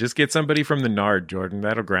 Yeah, just get somebody from the Nard, Jordan.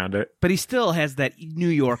 That'll ground it. But he still has that New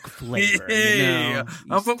York flavor.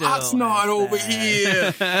 I'm from Oxnard over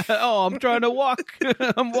here. I'm trying to walk.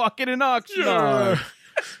 I'm walking in Oxnard.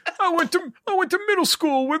 I went to middle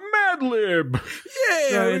school with Mad Lib.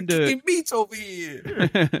 We're kicking beats over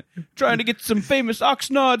here. Trying to get some famous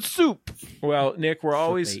Oxnard soup. Well, Nick, we're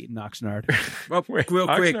always eating Oxnard. Real quick,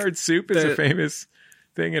 Oxnard soup is a famous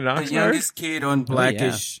thing in Oxnard. The youngest kid on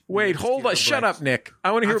Blackish. Wait, hold on. Shut up, Nick.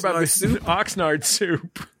 I want to hear about this Oxnard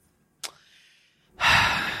soup.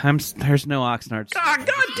 There's no Oxnard. God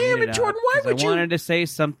damn it, Jordan! Why would you? I wanted to say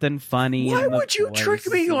something funny. Why would you trick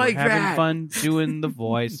me like that? Having fun doing the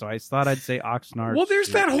voice, so I thought I'd say Oxnard. Well, there's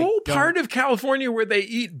that whole part of California where they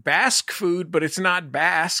eat Basque food, but it's not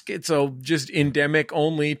Basque. It's just endemic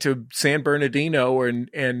only to San Bernardino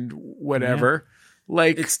and whatever. Yeah.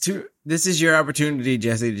 Like This is your opportunity,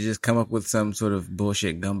 Jesse, to just come up with some sort of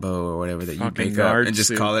bullshit gumbo or whatever that you make up and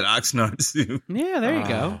just call it Oxnard soup. Yeah, there you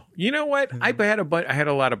go. You know what? I had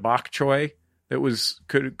a lot of bok choy that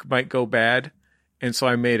might go bad, and so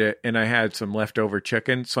I had some leftover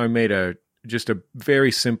chicken, so I made just a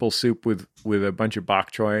very simple soup with a bunch of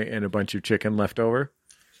bok choy and a bunch of chicken left over.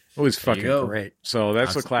 It was fucking great. So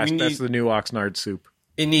that's that's the new Oxnard soup.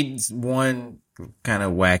 It needs one kind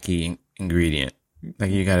of wacky ingredient.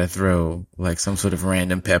 Like you got to throw like some sort of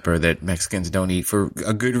random pepper that Mexicans don't eat for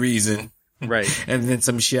a good reason. Right. And then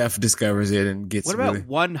some chef discovers it and gets What about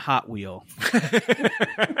one Hot Wheel?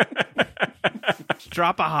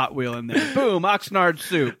 Drop a Hot Wheel in there. Boom, Oxnard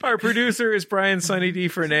soup. Our producer is Brian Sunny D.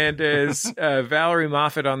 Fernandez. Valerie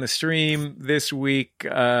Moffat on the stream this week.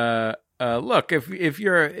 Look, if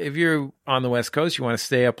you're on the West Coast, you want to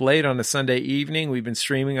stay up late on a Sunday evening, we've been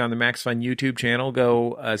streaming on the Max Fun YouTube channel.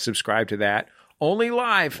 Go subscribe to that. Only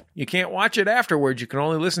live. You can't watch it afterwards. You can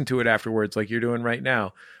only listen to it afterwards like you're doing right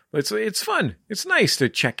now. But it's fun. It's nice to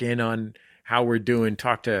check in on how we're doing.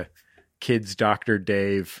 Talk to Kids Dr.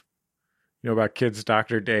 Dave. You know about Kids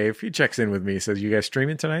Dr. Dave? He checks in with me. He says, you guys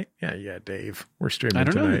streaming tonight? Yeah, Dave. We're streaming tonight.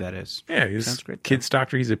 I don't know who that is. Yeah, he's great. Kids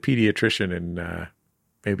Doctor. He's a pediatrician in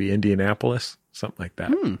maybe Indianapolis. Something like that.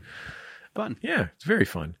 Fun. Yeah, it's very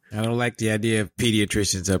fun. I don't like the idea of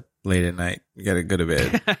pediatricians up late at night. You got to go to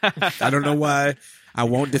bed. I don't know why. I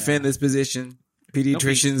won't defend this position.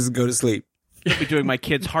 Pediatricians go to sleep. You'll be doing my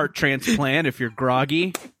kid's heart transplant if you're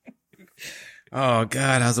groggy. Oh,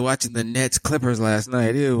 God. I was watching the Nets Clippers last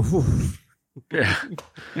night. Ew. Whew. Yeah.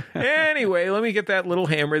 Anyway, let me get that little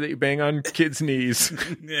hammer that you bang on kids' knees.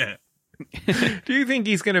 Yeah. Do you think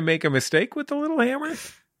he's going to make a mistake with the little hammer?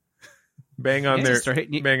 Bang on their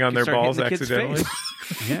balls accidentally.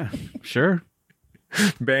 Yeah, sure.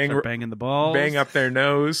 Banging the balls. Bang up their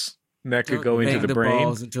nose. And that could go into the brain.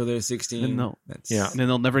 Balls until they're 16. And then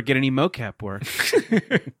they'll never get any mocap work.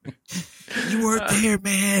 You weren't there,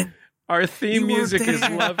 man. Our theme music is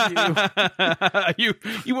Love You.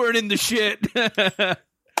 You weren't in the shit.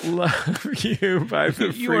 Love You by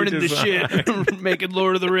the Free Design. You weren't in the shit making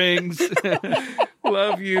Lord of the Rings.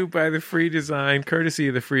 Love You by the Free Design, courtesy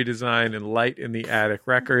of the Free Design and Light in the Attic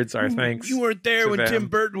Records. Our thanks. You weren't there when Tim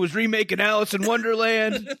Burton was remaking Alice in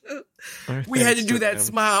Wonderland. We had to do that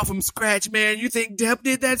smile from scratch, man. You think Depp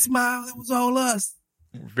did that smile? It was all us.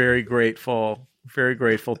 Very grateful. Very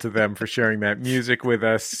grateful to them for sharing that music with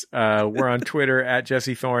us. We're on Twitter at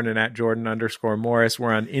Jesse Thorne and at Jordan_Morris.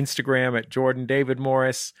 We're on Instagram at Jordan David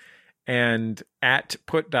Morris and at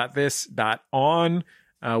put.this.on.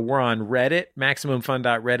 We're on Reddit,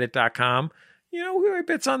 MaximumFun.reddit.com. You know who I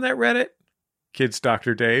bet's on that Reddit? Kids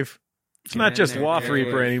Dr. Dave. It's not just Waff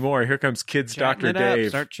Reaper anymore. Here comes Kids Dr. Dave.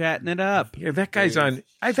 Start chatting it up. Yeah, that guy's on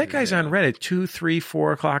Reddit 2, 3,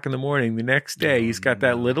 4 o'clock in the morning. The next day, he's got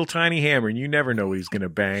that little tiny hammer, and you never know what he's going to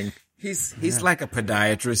bang. He's like a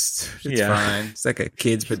podiatrist. It's fine. It's like a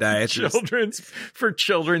kid's podiatrist. For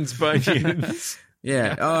children's bunions.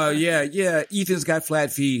 Yeah. Oh, yeah. Ethan's got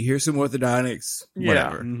flat feet. Here's some orthodontics.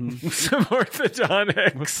 Whatever. Yeah. Mm-hmm. Some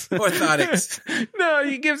orthodontics. Orthotics. No,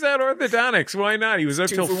 he gives out orthodontics. Why not? He was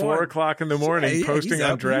up till 4 o'clock in the morning posting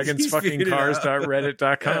on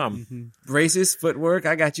dragonsfuckingcars.reddit.com. Racist footwork.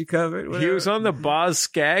 I got you covered. Whatever. He was on the Boz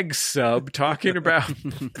Skaggs sub talking about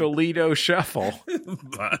the Lido Shuffle.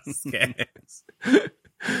 Boz Skaggs.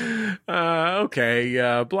 Okay.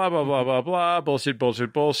 Blah, blah, blah, blah, blah. Bullshit.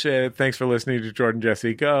 Thanks for listening to Jordan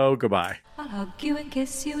Jesse Go. Goodbye. I'll hug you and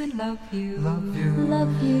kiss you and love you. Love you.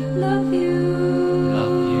 Love you. Love you.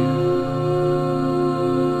 Love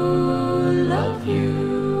you. Love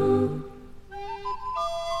you.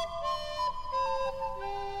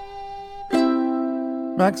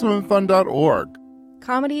 MaximumFun.org.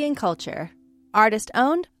 Comedy and culture. Artist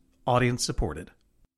owned. Audience supported.